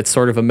thing is that it's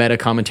sort of a meta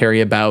commentary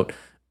about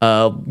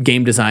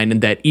game design,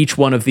 and that each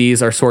one of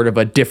these are sort of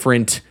a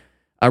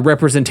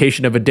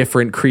representation of a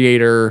different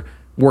creator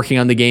working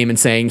on the game and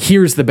saying,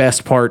 here's the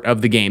best part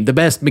of the game. The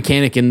best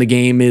mechanic in the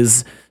game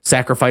is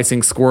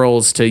sacrificing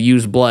squirrels to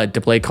use blood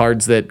to play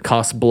cards that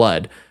cost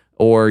blood.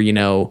 Or,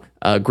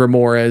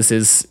 Grimora's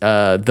is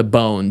the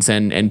bones,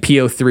 and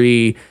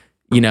PO3,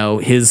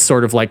 his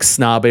sort of like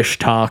snobbish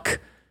talk.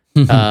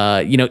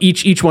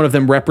 Each one of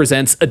them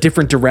represents a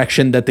different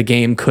direction that the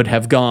game could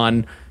have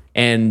gone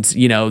and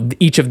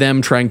each of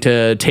them trying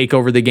to take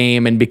over the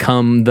game and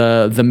become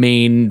the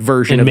main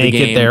version of the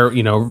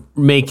game.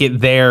 Make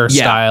it their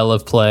style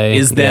of play.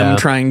 Is them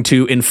trying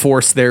to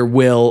enforce their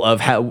will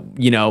of how,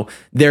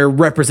 their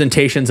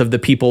representations of the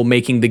people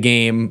making the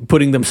game,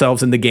 putting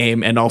themselves in the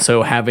game, and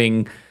also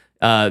having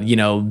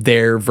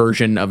their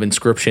version of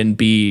Inscryption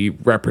be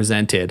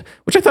represented,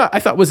 which I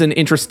thought was an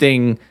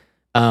interesting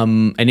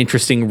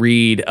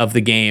read of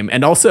the game,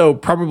 and also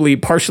probably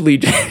partially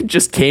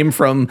just came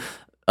from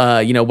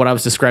what I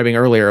was describing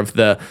earlier of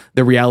the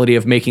reality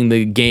of making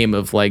the game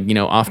of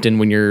often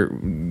when you're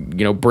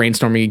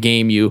brainstorming a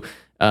game, you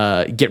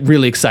get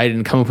really excited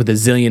and come up with a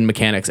zillion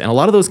mechanics, and a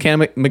lot of those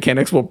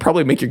mechanics will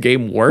probably make your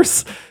game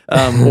worse,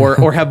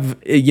 or have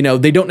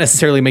they don't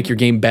necessarily make your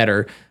game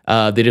better.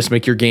 They just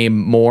make your game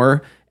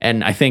more.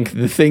 And I think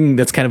the thing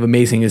that's kind of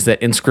amazing is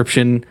that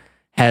Inscryption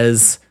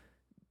has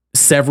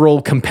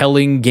several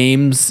compelling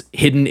games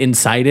hidden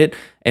inside it,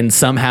 and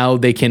somehow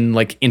they can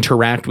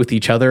interact with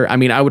each other. I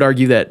mean, I would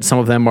argue that some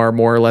of them are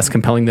more or less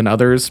compelling than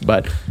others,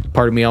 but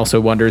part of me also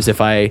wonders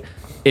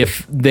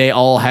if they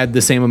all had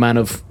the same amount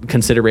of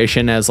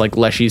consideration as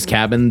Leshy's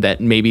Cabin,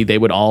 that maybe they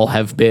would all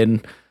have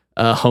been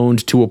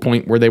honed to a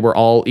point where they were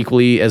all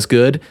equally as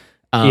good.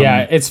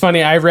 It's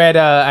funny. I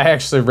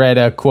actually read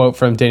a quote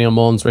from Daniel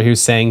Mullins where he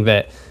was saying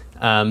that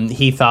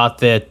he thought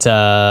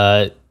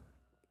that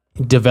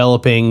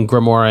developing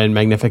Grimoire and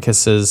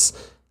Magnificus's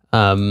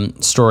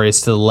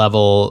stories to the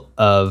level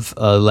of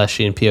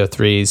Leshy and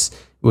PO3's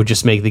would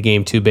just make the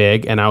game too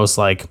big. And I was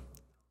like,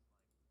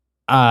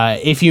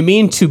 if you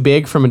mean too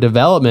big from a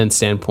development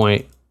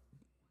standpoint,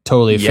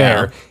 totally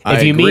fair.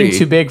 If you mean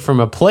too big from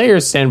a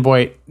player's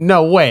standpoint,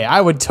 no way. I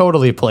would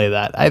totally play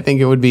that. I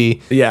think it would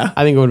be.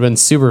 I think it would have been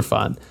super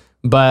fun.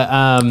 But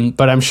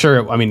I'm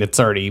sure. I mean, it's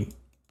already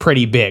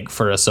pretty big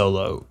for a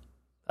solo.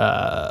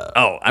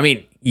 How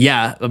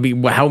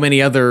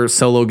many other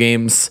solo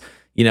games,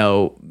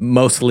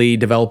 mostly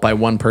developed by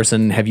one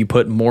person, have you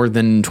put more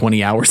than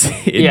 20 hours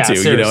into?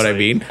 You know what I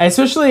mean?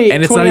 Especially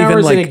and 20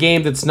 hours in a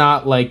game that's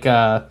not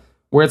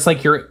where it's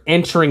you're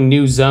entering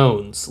new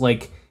zones.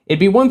 It'd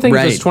be one thing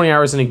if there's 20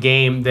 hours in a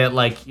game that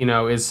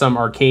is some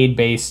arcade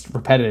based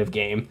repetitive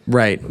game.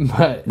 Right.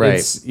 But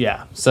it's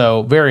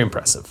so very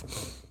impressive.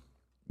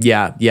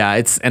 Yeah.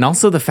 It's, and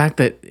also the fact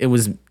that it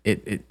was,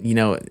 if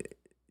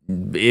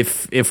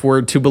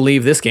we're to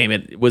believe this game,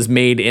 it was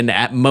made in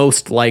at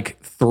most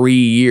 3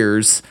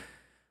 years.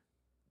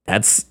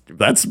 That's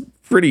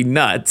pretty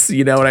nuts.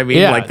 You know what I mean?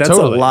 Yeah, that's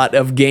totally a lot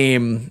of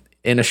game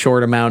in a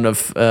short amount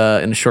of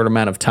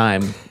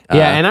time.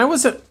 Yeah. And I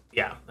wasn't,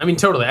 I mean,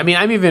 totally. I mean,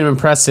 I'm even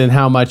impressed in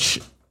how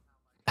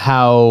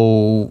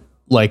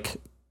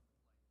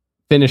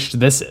finished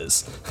this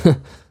is.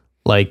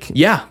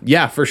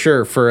 Yeah, for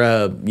sure.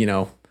 For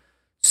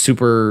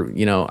super,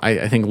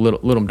 I think Little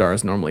Mdar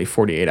is normally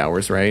 48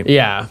 hours, right?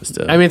 Yeah.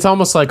 I mean, it's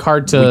almost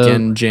hard to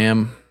weekend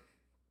jam.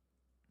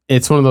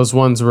 It's one of those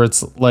ones where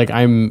it's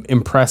I'm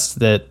impressed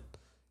that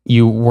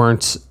you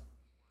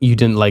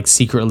didn't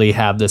secretly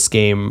have this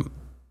game,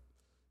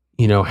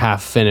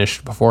 half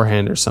finished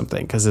beforehand or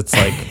something. 'Cause it's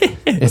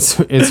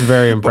it's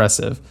very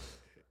impressive.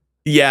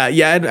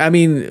 Yeah. I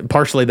mean,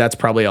 partially that's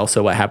probably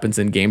also what happens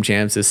in game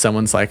jams is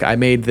someone's I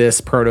made this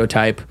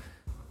prototype,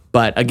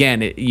 but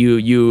again,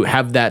 you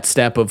have that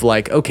step of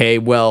okay,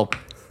 well,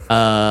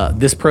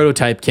 this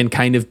prototype can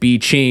kind of be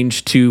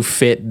changed to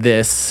fit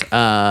this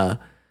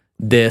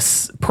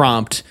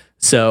prompt.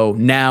 So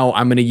now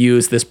I'm going to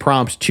use this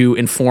prompt to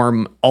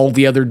inform all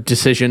the other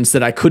decisions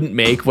that I couldn't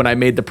make when I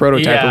made the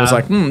prototype. It was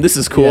this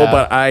is cool,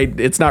 but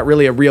it's not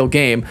really a real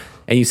game.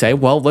 And you say,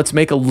 well, let's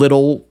make a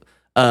little,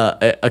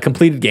 a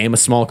completed game, a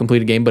small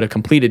completed game, but a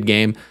completed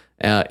game,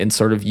 and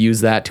sort of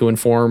use that to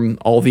inform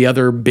all the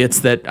other bits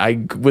that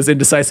I was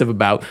indecisive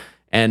about.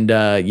 And,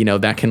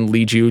 that can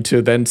lead you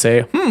to then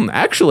say,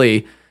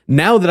 actually,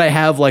 now that I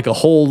have a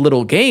whole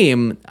little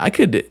game, I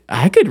could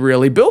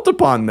really build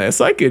upon this.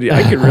 I could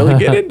really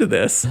get into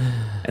this.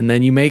 And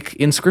then you make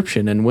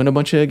Inscryption and win a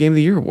bunch of Game of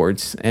the Year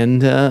awards.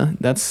 And then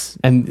that's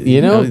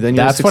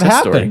what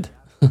happened.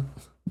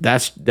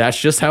 That's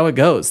just how it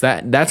goes.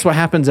 That's what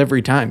happens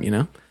every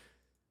time,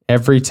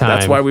 Every time.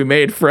 That's why we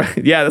made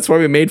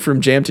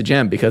From Jam to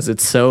Gem, because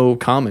it's so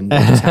common. It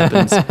just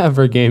happens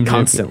for game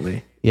constantly.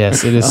 Jam.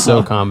 Yes, it is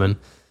so common.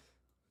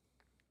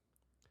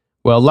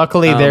 Well,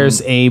 luckily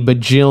there's a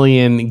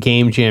bajillion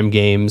Game Jam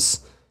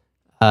games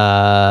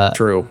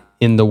true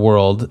in the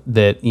world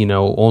that,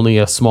 only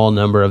a small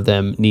number of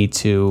them need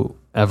to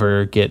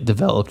ever get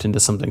developed into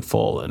something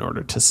full in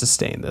order to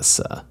sustain this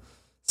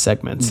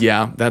segment.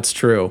 Yeah, that's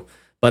true.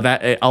 But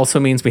that it also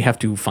means we have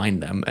to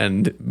find them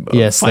and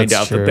find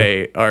out true. that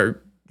they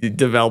are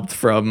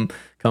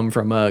come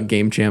from a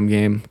Game Jam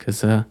game,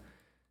 because I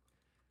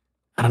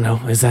don't know,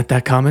 is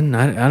that common?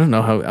 I don't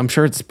know how. I'm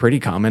sure it's pretty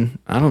common.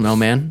 I don't know,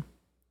 man.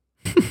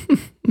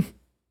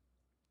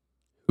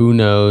 Who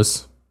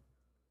knows?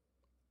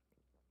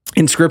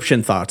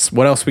 Inscryption thoughts.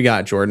 What else we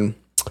got, Jordan?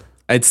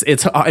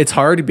 It's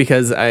hard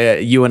because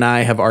you and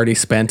I have already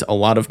spent a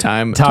lot of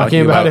time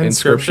talking about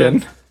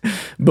Inscryption.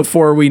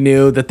 before we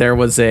knew that there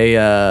was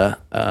a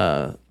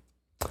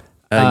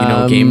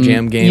game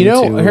jam game.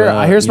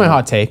 Here's my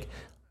hot take.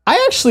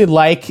 I actually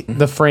like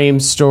the frame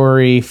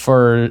story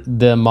for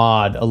the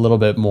mod a little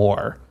bit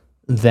more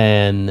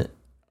than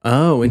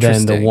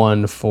the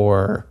one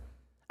for.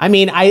 I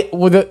mean,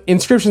 the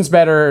Inscription's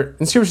better.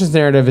 Inscription's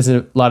narrative is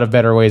a lot of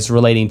better ways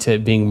relating to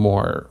it being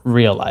more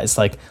realized.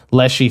 Like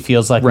Leshy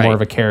feels like more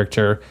of a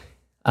character.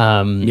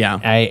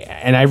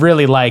 I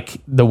really like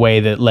the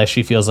way that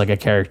Leshy feels like a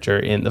character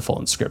in the full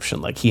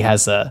Inscription. Like he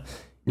has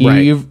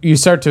you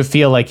start to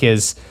feel like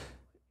his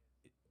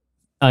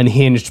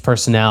unhinged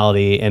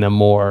personality in a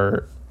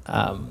more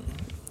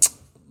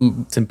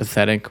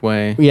sympathetic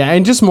way. Yeah,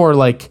 and just more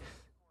like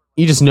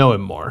you just know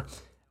him more.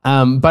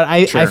 But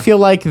I feel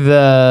like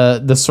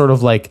the sort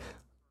of like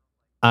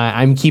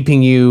I'm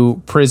keeping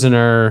you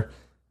prisoner.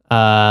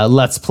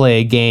 Let's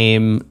play a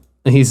game.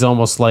 He's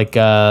almost like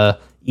a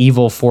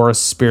evil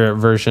forest spirit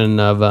version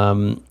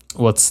of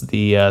what's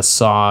the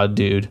Saw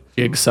dude?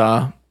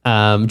 Jigsaw.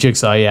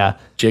 Jigsaw. Yeah.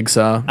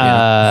 Jigsaw.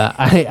 Yeah.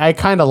 I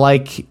kind of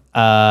like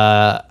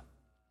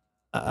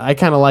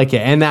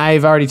it, and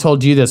I've already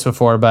told you this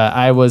before, but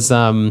I was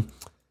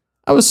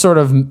sort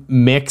of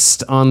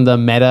mixed on the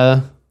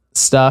meta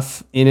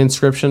stuff in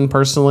Inscription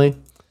personally.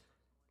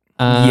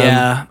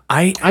 I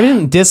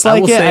didn't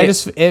dislike it. I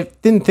just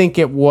didn't think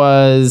it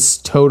was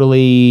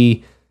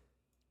totally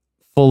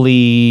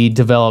fully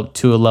developed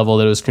to a level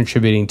that it was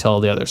contributing to all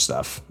the other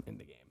stuff in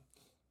the game.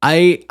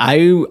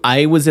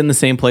 I was in the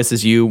same place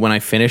as you when I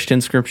finished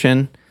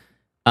Inscription.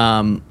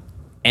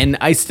 And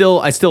I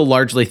still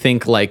largely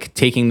think like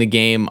taking the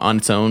game on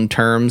its own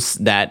terms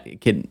that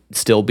it can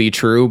still be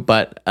true,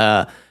 but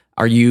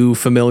are you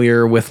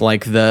familiar with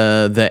like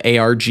the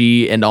ARG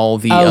and all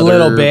the other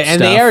little bit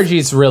stuff? And the ARG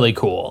is really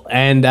cool.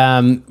 And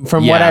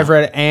from what I've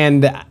read,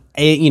 and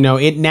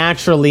it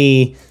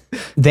naturally,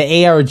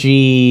 the ARG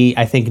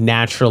I think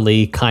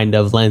naturally kind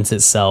of lends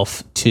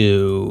itself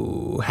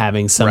to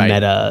having some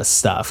meta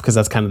stuff, because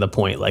that's kind of the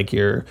point. Like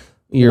you're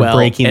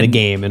breaking the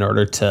game in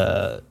order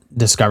to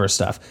discover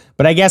stuff.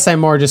 But I guess I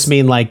more just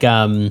mean like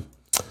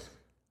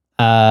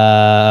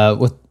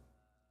with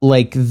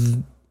like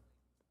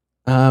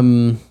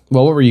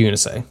well, what were you going to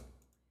say?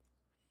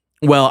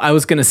 Well, I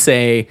was going to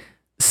say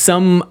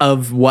some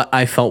of what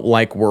I felt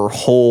like were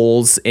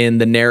holes in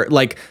the narrative.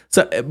 Like,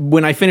 so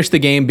when I finished the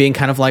game being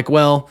kind of like,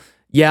 well,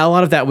 yeah, a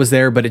lot of that was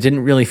there, but it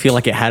didn't really feel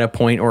like it had a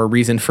point or a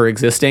reason for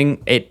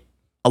existing.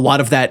 A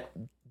lot of that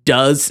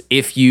does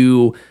if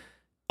you,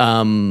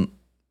 I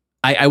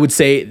would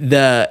say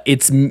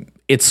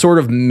it's sort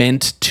of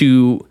meant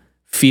to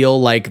feel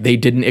like they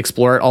didn't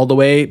explore it all the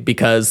way,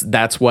 because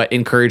that's what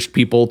encouraged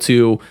people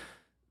to,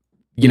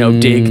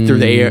 dig through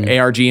the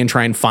ARG and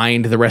try and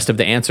find the rest of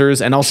the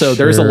answers. And also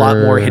there's a lot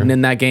more hidden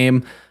in that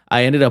game.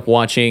 I ended up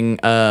watching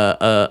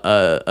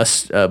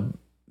a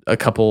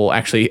couple,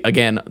 actually,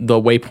 again,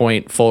 the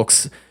Waypoint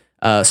folks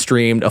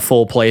streamed a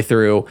full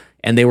playthrough,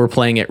 and they were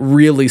playing it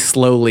really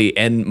slowly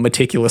and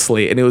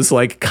meticulously. And it was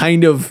like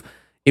kind of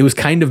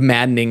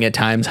maddening at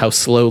times how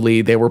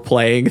slowly they were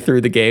playing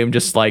through the game,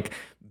 just like,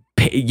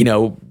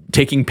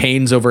 taking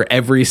pains over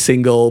every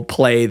single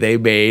play they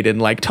made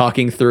and like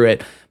talking through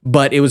it.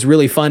 But it was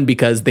really fun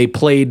because they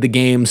played the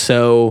game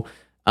so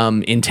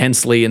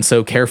intensely and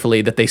so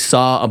carefully that they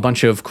saw a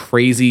bunch of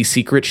crazy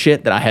secret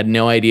shit that I had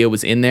no idea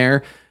was in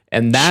there.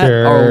 And that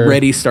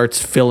already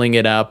starts filling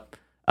it out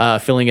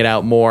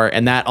more.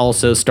 And that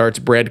also starts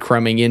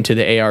breadcrumbing into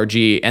the ARG.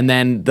 And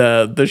then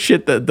the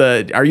shit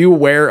are you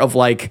aware of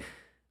like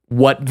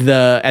what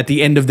at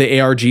the end of the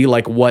ARG,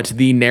 like what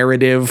the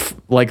narrative,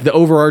 like the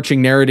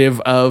overarching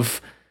narrative of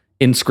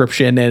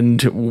Inscription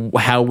and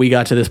how we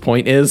got to this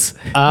point is?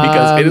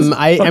 Because it is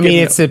I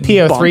mean, it's the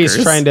PO3's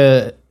bonkers. trying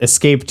to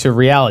escape to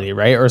reality,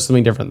 right? Or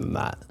something different than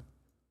that.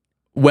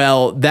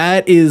 Well,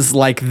 that is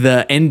like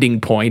the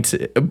ending point,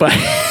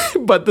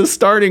 but the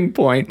starting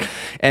point,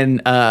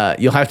 and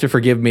you'll have to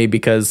forgive me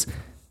because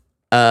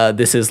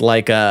this is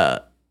like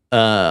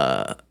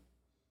I'm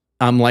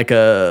like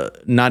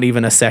not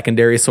even a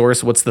secondary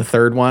source. What's the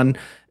third one?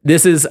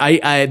 This is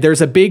there's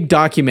a big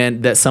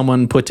document that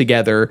someone put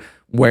together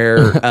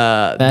where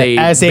they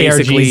as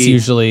basically ARGs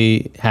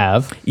usually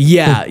have.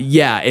 Yeah.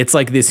 It's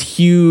like this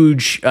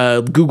huge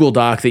Google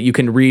Doc that you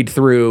can read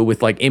through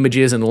with like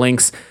images and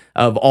links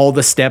of all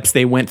the steps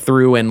they went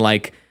through and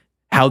like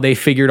how they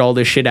figured all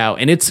this shit out.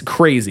 And it's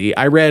crazy.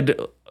 I read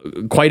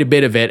quite a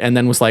bit of it and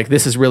then was like,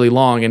 this is really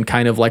long, and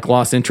kind of like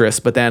lost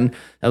interest. But then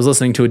I was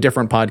listening to a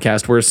different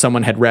podcast where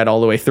someone had read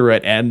all the way through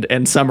it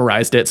and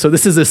summarized it. So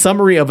this is a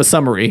summary of a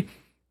summary.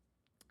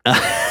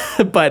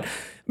 But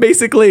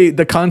basically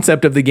the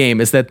concept of the game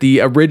is that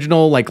the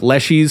original like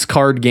Leshy's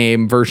card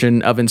game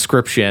version of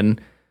Inscription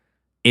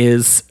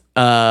is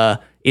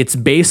it's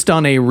based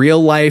on a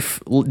real life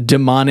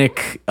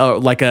demonic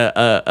like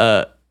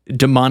a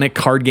demonic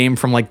card game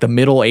from like the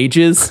Middle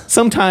Ages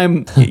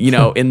sometime,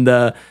 in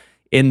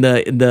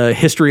the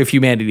history of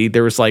humanity.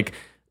 There was like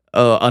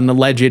an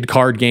alleged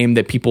card game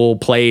that people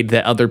played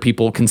that other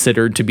people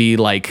considered to be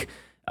like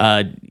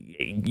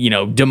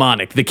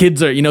demonic. The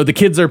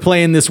kids are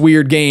playing this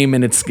weird game,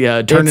 and it's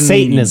turning it's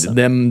Satanism.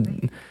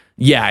 them.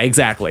 Yeah,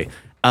 exactly.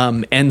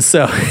 And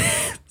so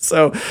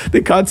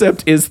the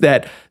concept is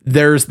that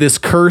there's this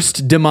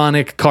cursed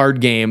demonic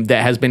card game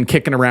that has been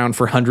kicking around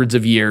for hundreds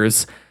of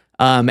years.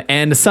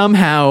 And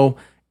somehow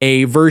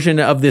a version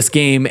of this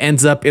game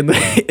ends up in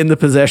the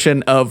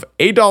possession of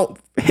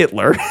Adolf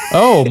Hitler.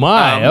 Oh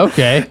my,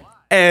 okay.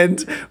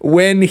 And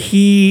when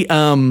he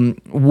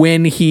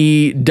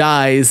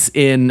dies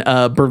in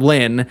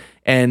Berlin,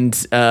 and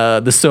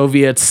the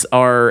Soviets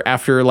are,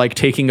 after like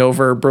taking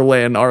over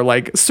Berlin, are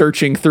like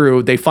searching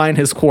through, they find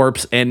his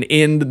corpse, and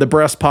in the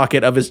breast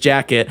pocket of his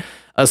jacket,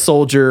 a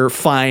soldier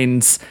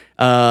finds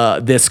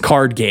this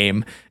card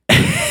game.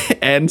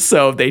 And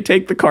so they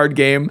take the card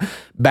game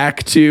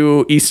back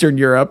to Eastern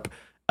Europe.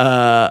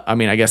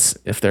 I guess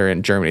if they're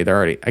in Germany, they're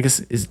already,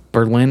 is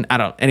Berlin?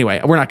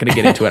 Anyway, we're not going to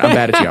get into it. I'm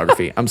bad at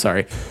geography. I'm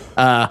sorry.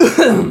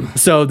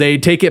 So they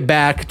take it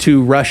back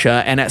to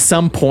Russia, and at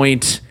some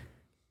point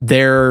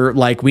they're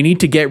like, we need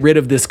to get rid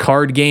of this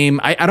card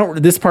game.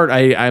 This part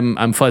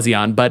I'm fuzzy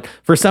on, but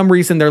for some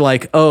reason they're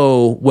like,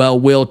 oh, well,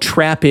 we'll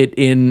trap it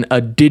in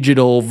a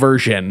digital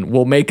version.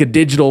 We'll make a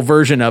digital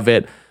version of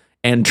it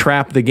and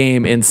trap the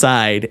game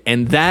inside.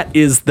 And that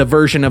is the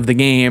version of the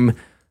game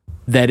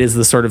that is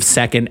the sort of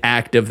second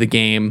act of the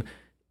game,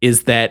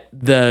 is that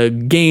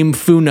the Game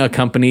Funa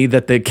company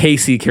that the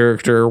Casey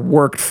character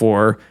worked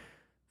for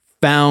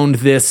found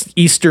this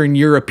Eastern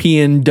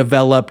European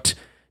developed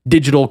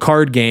digital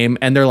card game,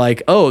 and they're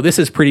like, oh, this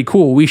is pretty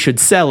cool, we should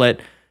sell it.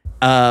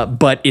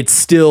 But it's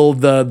still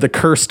the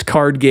cursed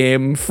card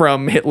game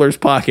from Hitler's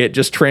pocket,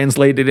 just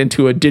translated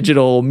into a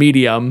digital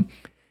medium.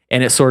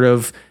 And it sort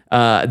of,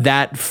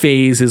 that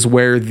phase is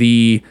where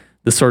the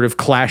sort of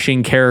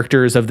clashing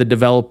characters of the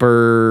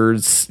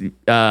developers,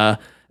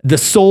 the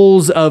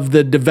souls of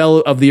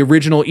the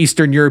original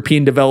Eastern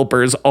European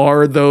developers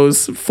are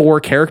those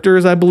four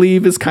characters, I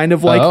believe, is kind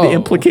of like the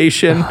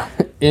implication.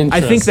 I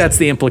think that's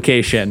the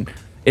implication,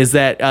 is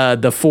that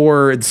the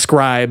four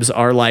scribes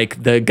are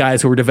like the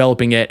guys who were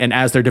developing it, and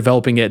as they're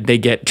developing it, they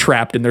get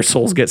trapped and their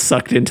souls get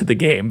sucked into the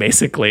game,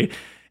 basically.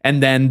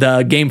 And then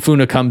the Game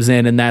Funa comes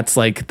in, and that's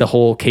like the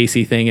whole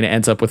Casey thing, and it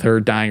ends up with her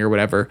dying or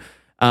whatever.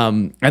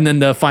 And then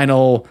the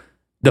final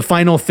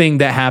thing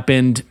that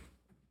happened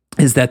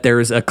is that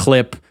there's a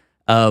clip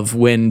of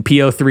when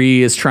PO3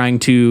 is trying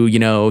to,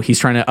 he's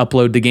trying to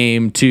upload the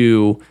game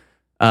to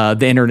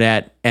the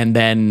internet, and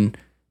then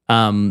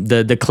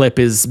the clip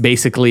is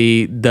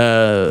basically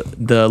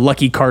the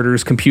Lucky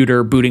Carter's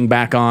computer booting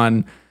back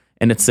on,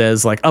 and it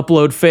says like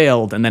upload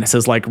failed, and then it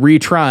says like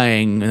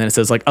retrying, and then it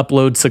says like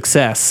upload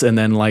success, and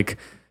then like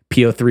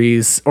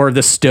PO3's or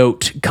the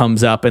Stoat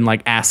comes up and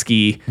like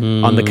ASCII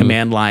on the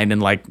command line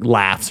and like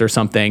laughs or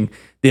something.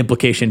 The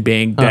implication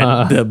being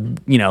that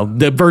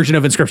the version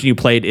of Inscription you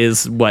played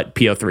is what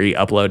PO3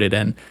 uploaded,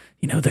 and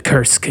the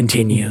curse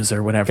continues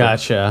or whatever.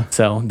 Gotcha.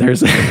 So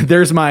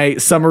there's my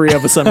summary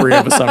of a summary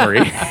of a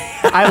summary.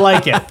 I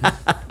like it.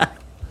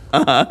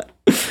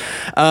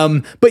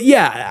 But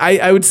yeah,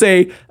 I would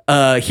say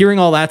hearing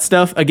all that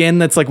stuff, again,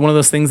 that's like one of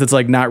those things that's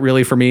like not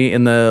really for me.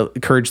 In the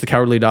Courage the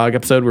Cowardly Dog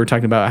episode, we were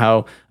talking about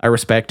how I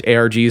respect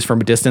ARGs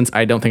from a distance.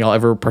 I don't think I'll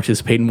ever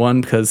participate in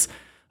one because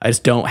I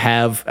just don't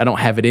have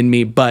it in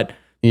me. But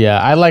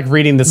yeah, I like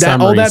reading the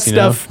summaries. All that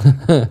stuff.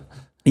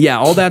 Yeah,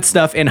 all that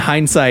stuff in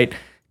hindsight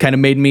kind of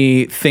made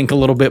me think a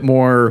little bit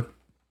more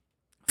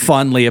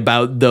fondly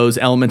about those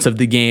elements of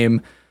the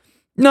game.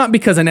 Not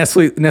because I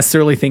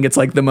necessarily think it's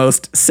like the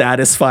most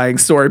satisfying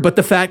story, but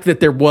the fact that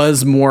there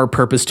was more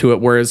purpose to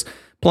it, whereas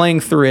playing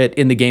through it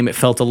in the game, it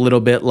felt a little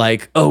bit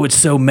like, oh, it's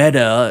so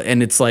meta,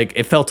 and it's like,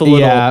 it felt a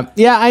little...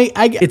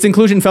 its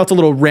inclusion felt a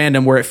little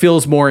random, where it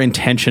feels more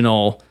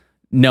intentional,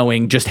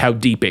 knowing just how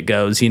deep it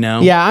goes,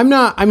 Yeah,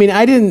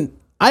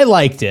 I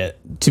liked it,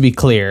 to be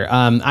clear.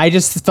 I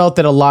just felt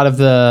that a lot of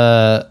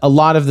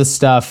the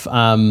stuff...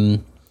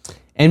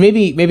 and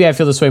maybe I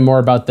feel this way more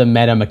about the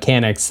meta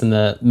mechanics and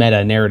the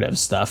meta narrative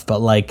stuff,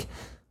 but like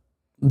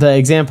the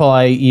example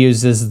I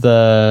use is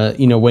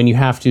when you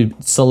have to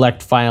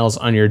select files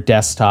on your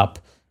desktop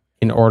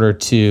in order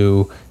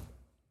to,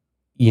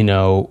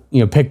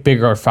 pick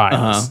bigger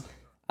files.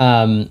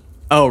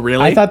 Oh,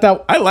 really? I thought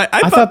that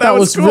I thought that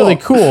was cool. Really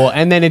cool,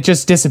 and then it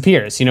just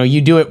disappears.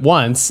 You do it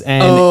once,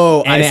 and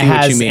I see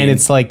what you mean. And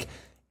it's like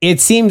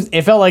it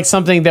felt like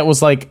something that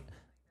was like,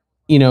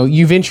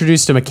 you've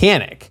introduced a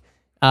mechanic.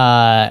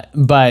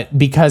 But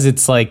because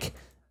it's like,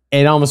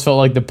 it almost felt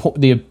like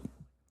the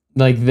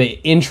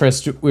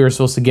interest we were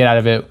supposed to get out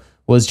of it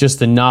was just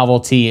the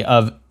novelty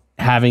of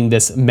having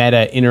this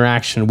meta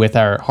interaction with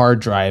our hard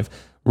drive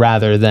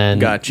rather than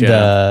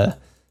the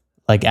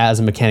like as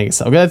a mechanic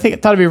itself. I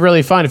thought it'd be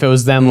really fun if it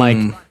was then like,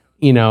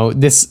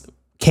 this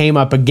came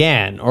up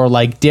again, or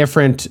like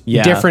different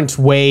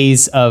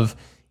ways of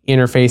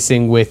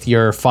interfacing with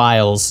your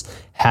files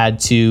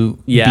had to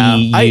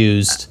be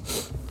used.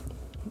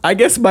 I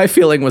guess my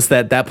feeling was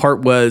that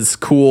part was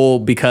cool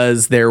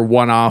because they're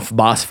one-off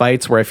boss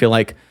fights, where I feel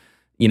like,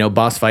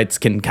 boss fights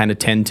can kind of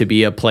tend to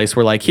be a place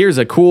where like, here's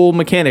a cool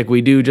mechanic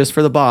we do just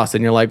for the boss.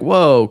 And you're like,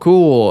 whoa,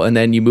 cool. And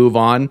then you move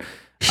on.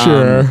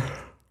 Sure.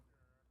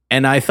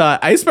 And I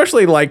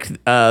especially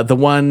liked the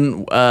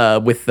one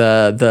with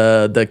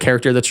the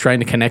character that's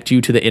trying to connect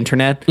you to the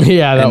internet.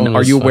 Yeah, that one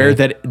was Are you aware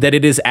funny. that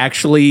it is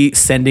actually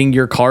sending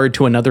your card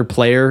to another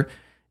player?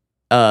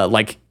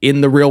 Like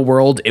in the real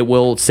world, it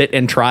will sit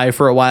and try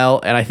for a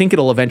while, and I think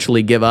it'll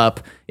eventually give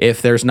up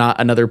if there's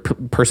not another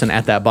person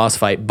at that boss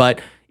fight.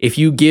 But if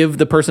you give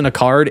the person a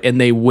card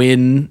and they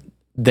win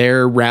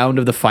their round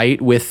of the fight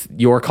with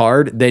your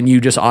card, then you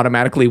just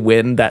automatically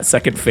win that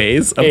second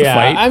phase of the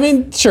fight. I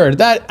mean, sure.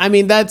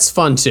 That's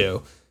fun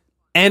too.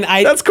 And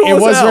that's cool. It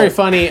was hell. very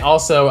funny.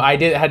 Also, I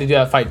had to do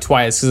that fight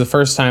twice because the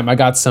first time I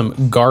got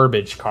some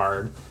garbage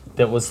card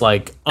that was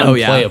like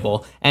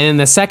unplayable, and then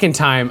the second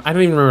time I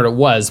don't even remember what it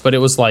was, but it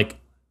was like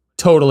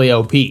totally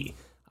OP.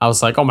 I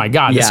was like, oh my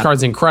god, this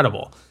card's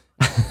incredible.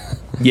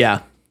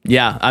 Yeah.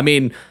 I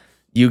mean,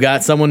 you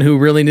got someone who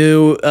really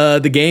knew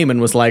the game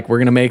and was like, we're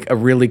going to make a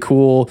really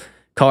cool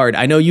card.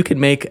 I know you could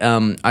make,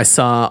 I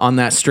saw on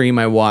that stream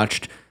I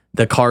watched,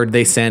 the card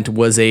they sent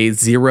was a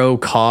 0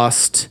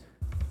 cost.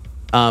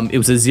 It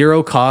was a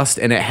 0 cost,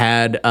 and it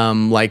had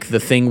like the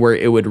thing where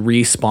it would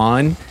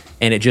respawn,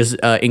 and it just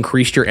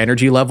increased your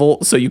energy level.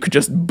 So you could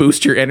just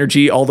boost your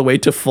energy all the way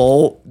to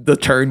full the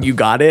turn you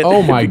got it.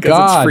 Oh my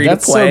god, it's free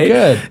that's to play. so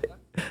good.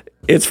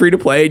 It's free to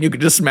play, and you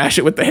could just smash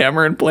it with the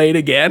hammer and play it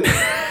again.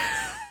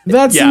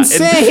 That's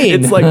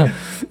insane. It's like,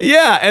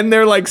 and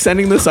they're like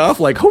sending this off,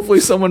 like hopefully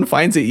someone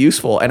finds it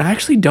useful. And I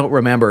actually don't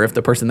remember if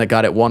the person that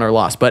got it won or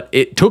lost, but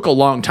it took a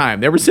long time.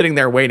 They were sitting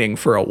there waiting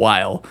for a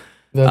while.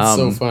 That's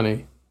so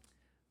funny.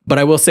 But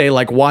I will say,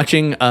 like,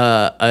 watching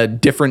a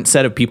different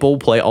set of people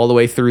play all the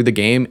way through the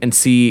game and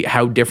see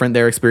how different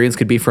their experience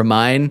could be from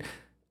mine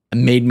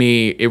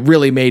it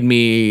really made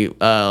me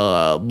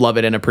love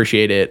it and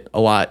appreciate it a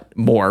lot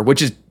more,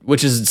 which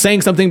is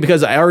saying something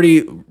because I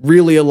already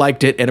really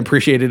liked it and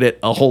appreciated it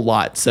a whole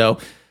lot. So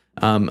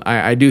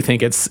I do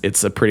think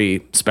it's a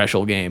pretty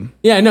special game.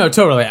 Yeah, no,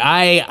 totally.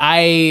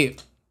 I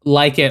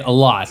like it a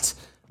lot.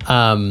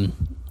 I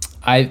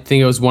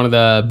think it was one of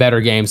the better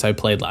games I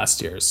played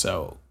last year.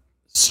 So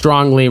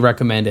strongly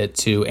recommend it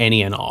to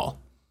any and all.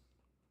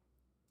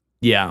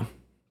 Yeah,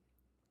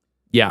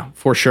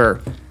 for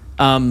sure.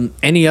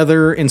 Any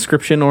other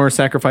Inscryption or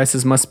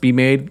Sacrifices Must Be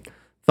Made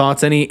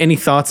thoughts? Any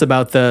thoughts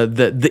about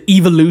the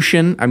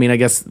evolution? I mean, I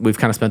guess we've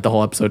kind of spent the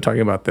whole episode talking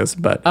about this,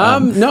 but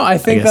no, I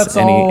think that's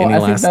all. I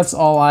think that's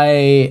all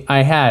I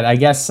had. I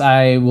guess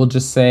I will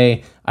just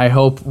say I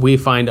hope we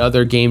find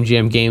other Game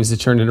Jam games that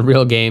turn into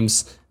real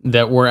games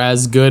that were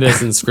as good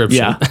as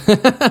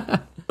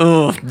Inscryption.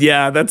 Oh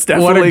yeah, that's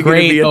definitely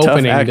going to be a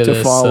tough act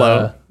to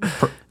follow.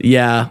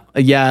 Yeah.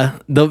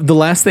 The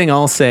last thing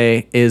I'll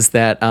say is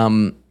that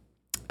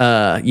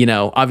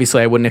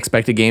obviously I wouldn't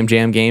expect a Game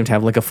Jam game to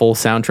have like a full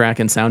soundtrack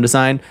and sound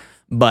design,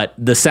 but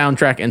the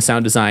soundtrack and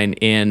sound design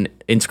in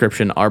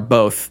Inscryption are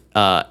both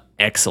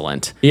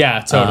excellent.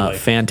 Yeah, totally.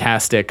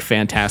 Fantastic.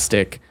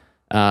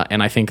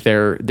 And I think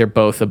they're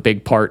both a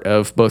big part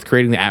of both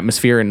creating the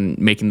atmosphere and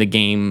making the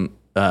game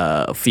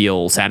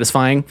feel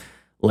satisfying.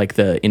 Like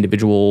the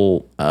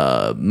individual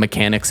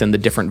mechanics and the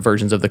different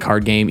versions of the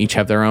card game each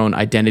have their own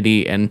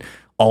identity and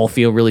all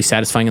feel really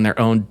satisfying in their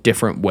own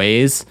different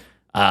ways.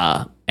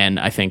 And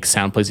I think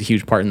sound plays a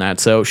huge part in that.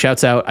 So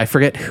shouts out. I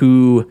forget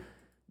who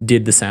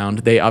did the sound.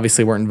 They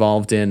obviously weren't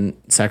involved in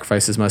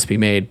Sacrifices Must Be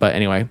Made. But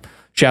anyway,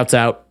 shouts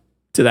out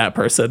to that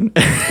person.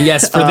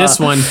 Yes, for this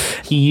one,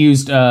 he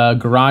used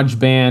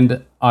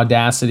GarageBand,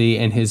 Audacity,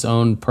 and his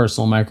own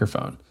personal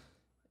microphone.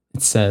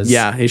 It says,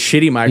 his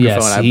shitty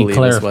microphone, yes, I believe,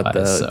 is what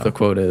the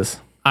quote is.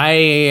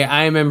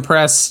 I'm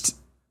impressed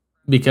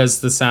because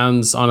the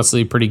sound's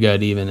honestly pretty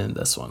good even in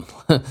this one.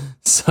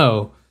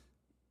 So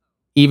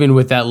even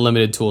with that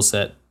limited tool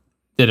set,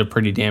 did a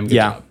pretty damn good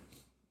job.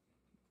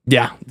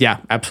 Yeah,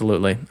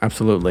 absolutely.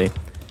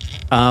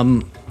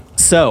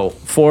 So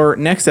for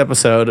next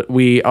episode,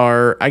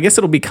 I guess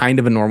it'll be kind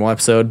of a normal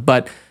episode,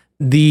 but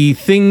the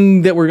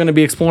thing that we're going to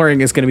be exploring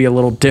is going to be a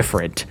little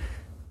different.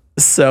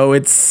 So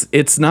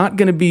it's not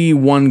going to be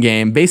one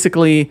game.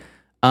 Basically,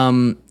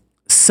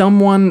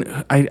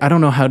 someone, I don't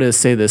know how to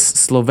say this,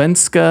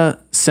 Slovenska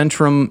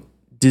Centrum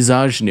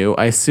Dizajnu.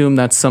 I assume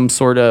that's some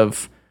sort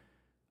of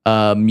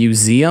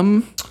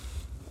museum.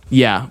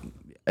 Yeah,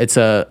 it's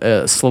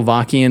a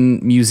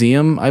Slovakian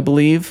museum, I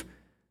believe.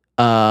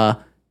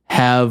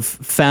 Have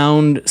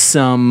found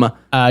some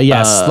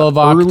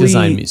Slovak early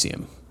Design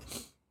Museum.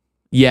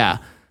 Yeah.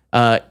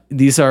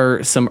 These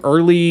are some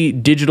early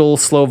digital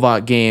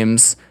Slovak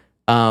games.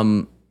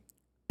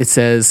 It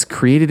says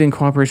created in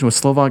cooperation with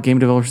Slovak Game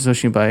Developers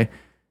Association by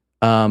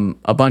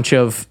a bunch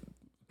of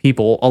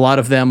people, a lot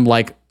of them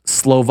like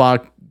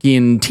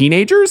Slovakian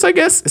teenagers, I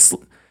guess.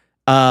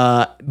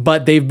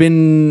 But they've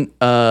been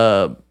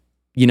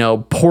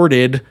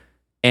ported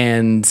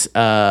and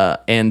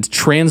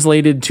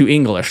translated to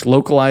English,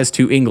 localized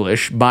to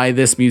English by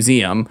this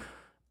museum.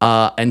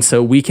 And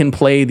so we can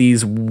play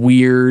these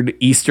weird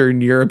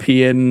Eastern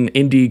European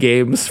indie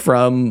games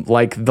from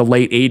like the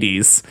late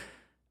 80s.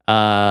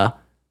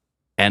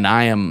 And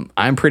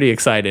I'm pretty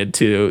excited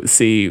to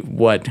see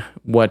what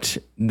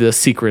the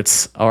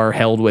secrets are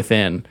held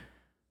within.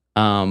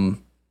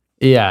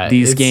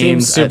 These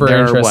games, super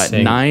there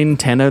interesting. are 9,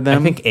 10 of them?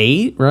 I think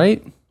 8,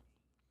 right?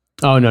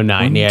 Oh no,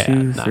 9.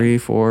 1, 2, 3,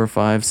 4,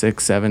 5,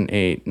 6, 7,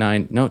 8,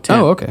 9. No, 10.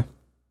 Oh, okay.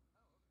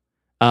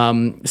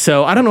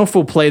 So I don't know if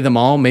we'll play them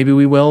all. Maybe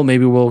we will.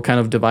 Maybe we'll kind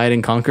of divide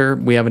and conquer.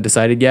 We haven't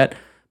decided yet.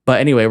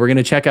 But anyway, we're going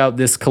to check out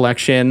this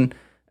collection.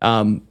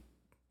 I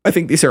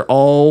think these are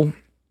all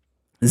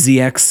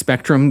ZX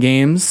Spectrum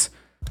games.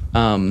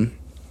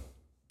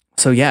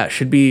 So yeah,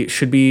 should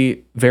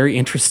be very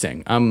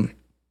interesting. I'm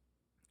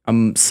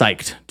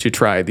psyched to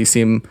try. These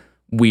seem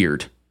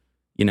weird,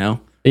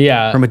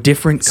 Yeah, from a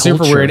different culture,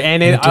 super weird.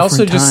 And it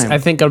also just, I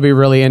think it'll be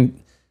really,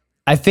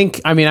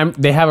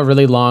 they have a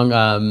really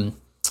long,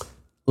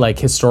 like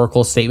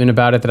historical statement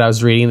about it that I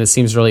was reading that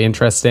seems really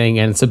interesting.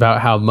 And it's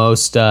about how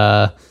most,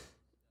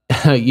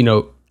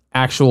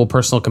 actual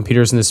personal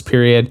computers in this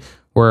period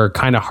were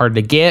kind of hard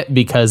to get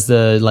because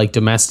the like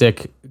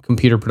domestic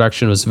computer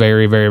production was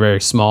very, very, very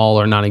small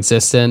or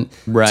non-existent.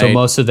 Right. So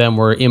most of them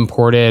were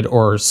imported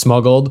or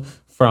smuggled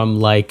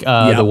from like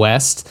the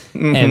West.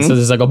 Mm-hmm. And so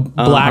there's like a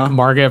black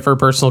market for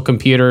personal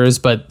computers,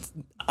 but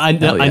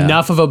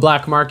enough of a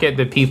black market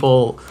that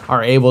people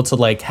are able to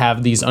like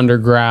have these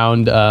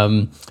underground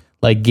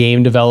like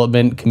game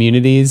development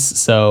communities.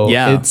 So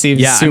it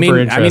seems super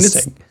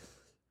interesting. It's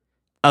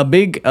a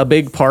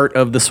big part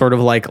of the sort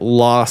of like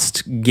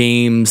lost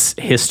games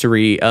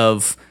history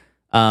of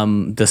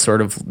the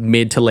sort of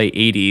mid to late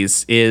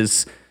 80s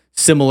is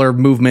similar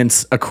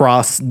movements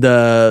across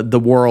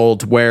the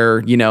world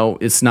where,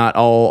 it's not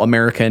all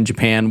America and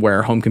Japan,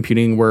 where home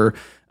computing were,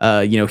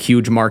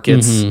 huge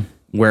markets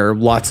where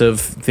lots of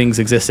things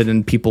existed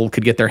and people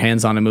could get their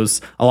hands on them. It was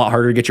a lot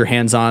harder to get your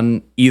hands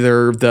on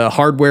either the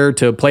hardware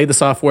to play the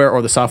software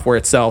or the software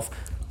itself.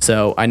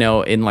 So I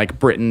know in like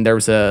Britain,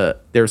 there's a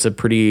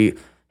pretty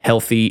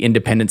healthy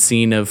independent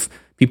scene of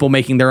people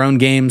making their own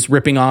games,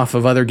 ripping off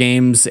of other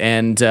games,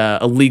 and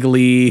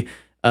illegally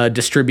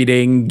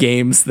distributing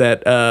games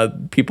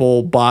that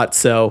people bought.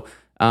 So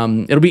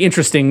it'll be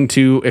interesting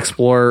to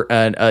explore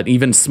an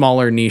even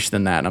smaller niche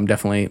than that. I'm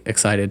definitely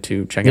excited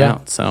to check it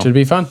out. So should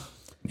be fun.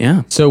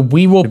 Yeah. So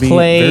we will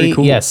play.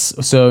 Cool. Yes.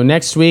 So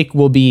next week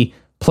will be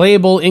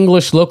playable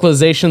English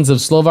localizations of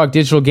Slovak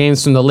digital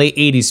games from the late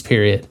 80s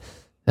period.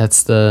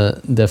 That's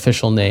the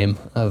official name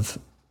of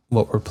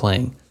what we're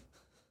playing.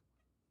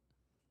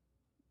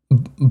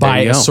 By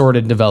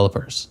assorted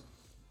developers.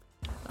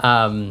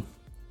 So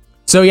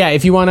yeah,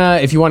 if you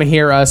wanna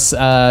hear us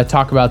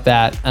talk about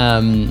that,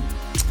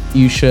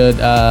 you should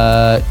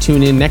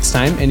tune in next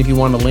time. And if you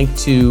want a link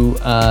to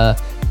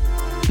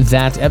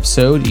that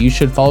episode, you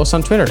should follow us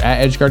on Twitter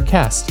at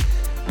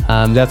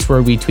EdgeGuardCast. That's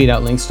where we tweet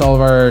out links to all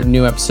of our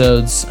new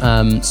episodes.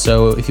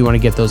 So if you want to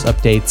get those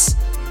updates,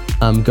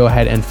 go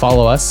ahead and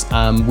follow us.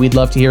 We'd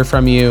love to hear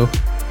from you.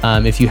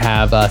 If you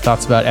have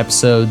thoughts about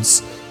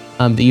episodes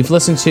that you've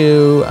listened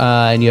to,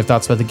 and you have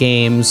thoughts about the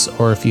games,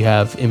 or if you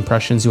have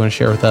impressions you want to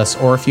share with us,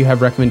 or if you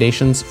have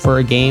recommendations for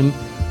a game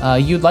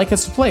you'd like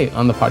us to play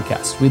on the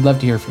podcast, we'd love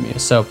to hear from you.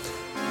 So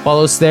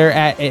follow us there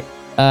at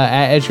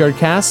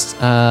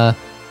EdgeGuardCast.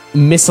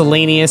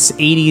 Miscellaneous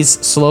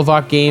 80s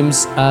Slovak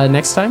games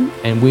next time,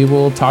 and we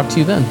will talk to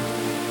you then.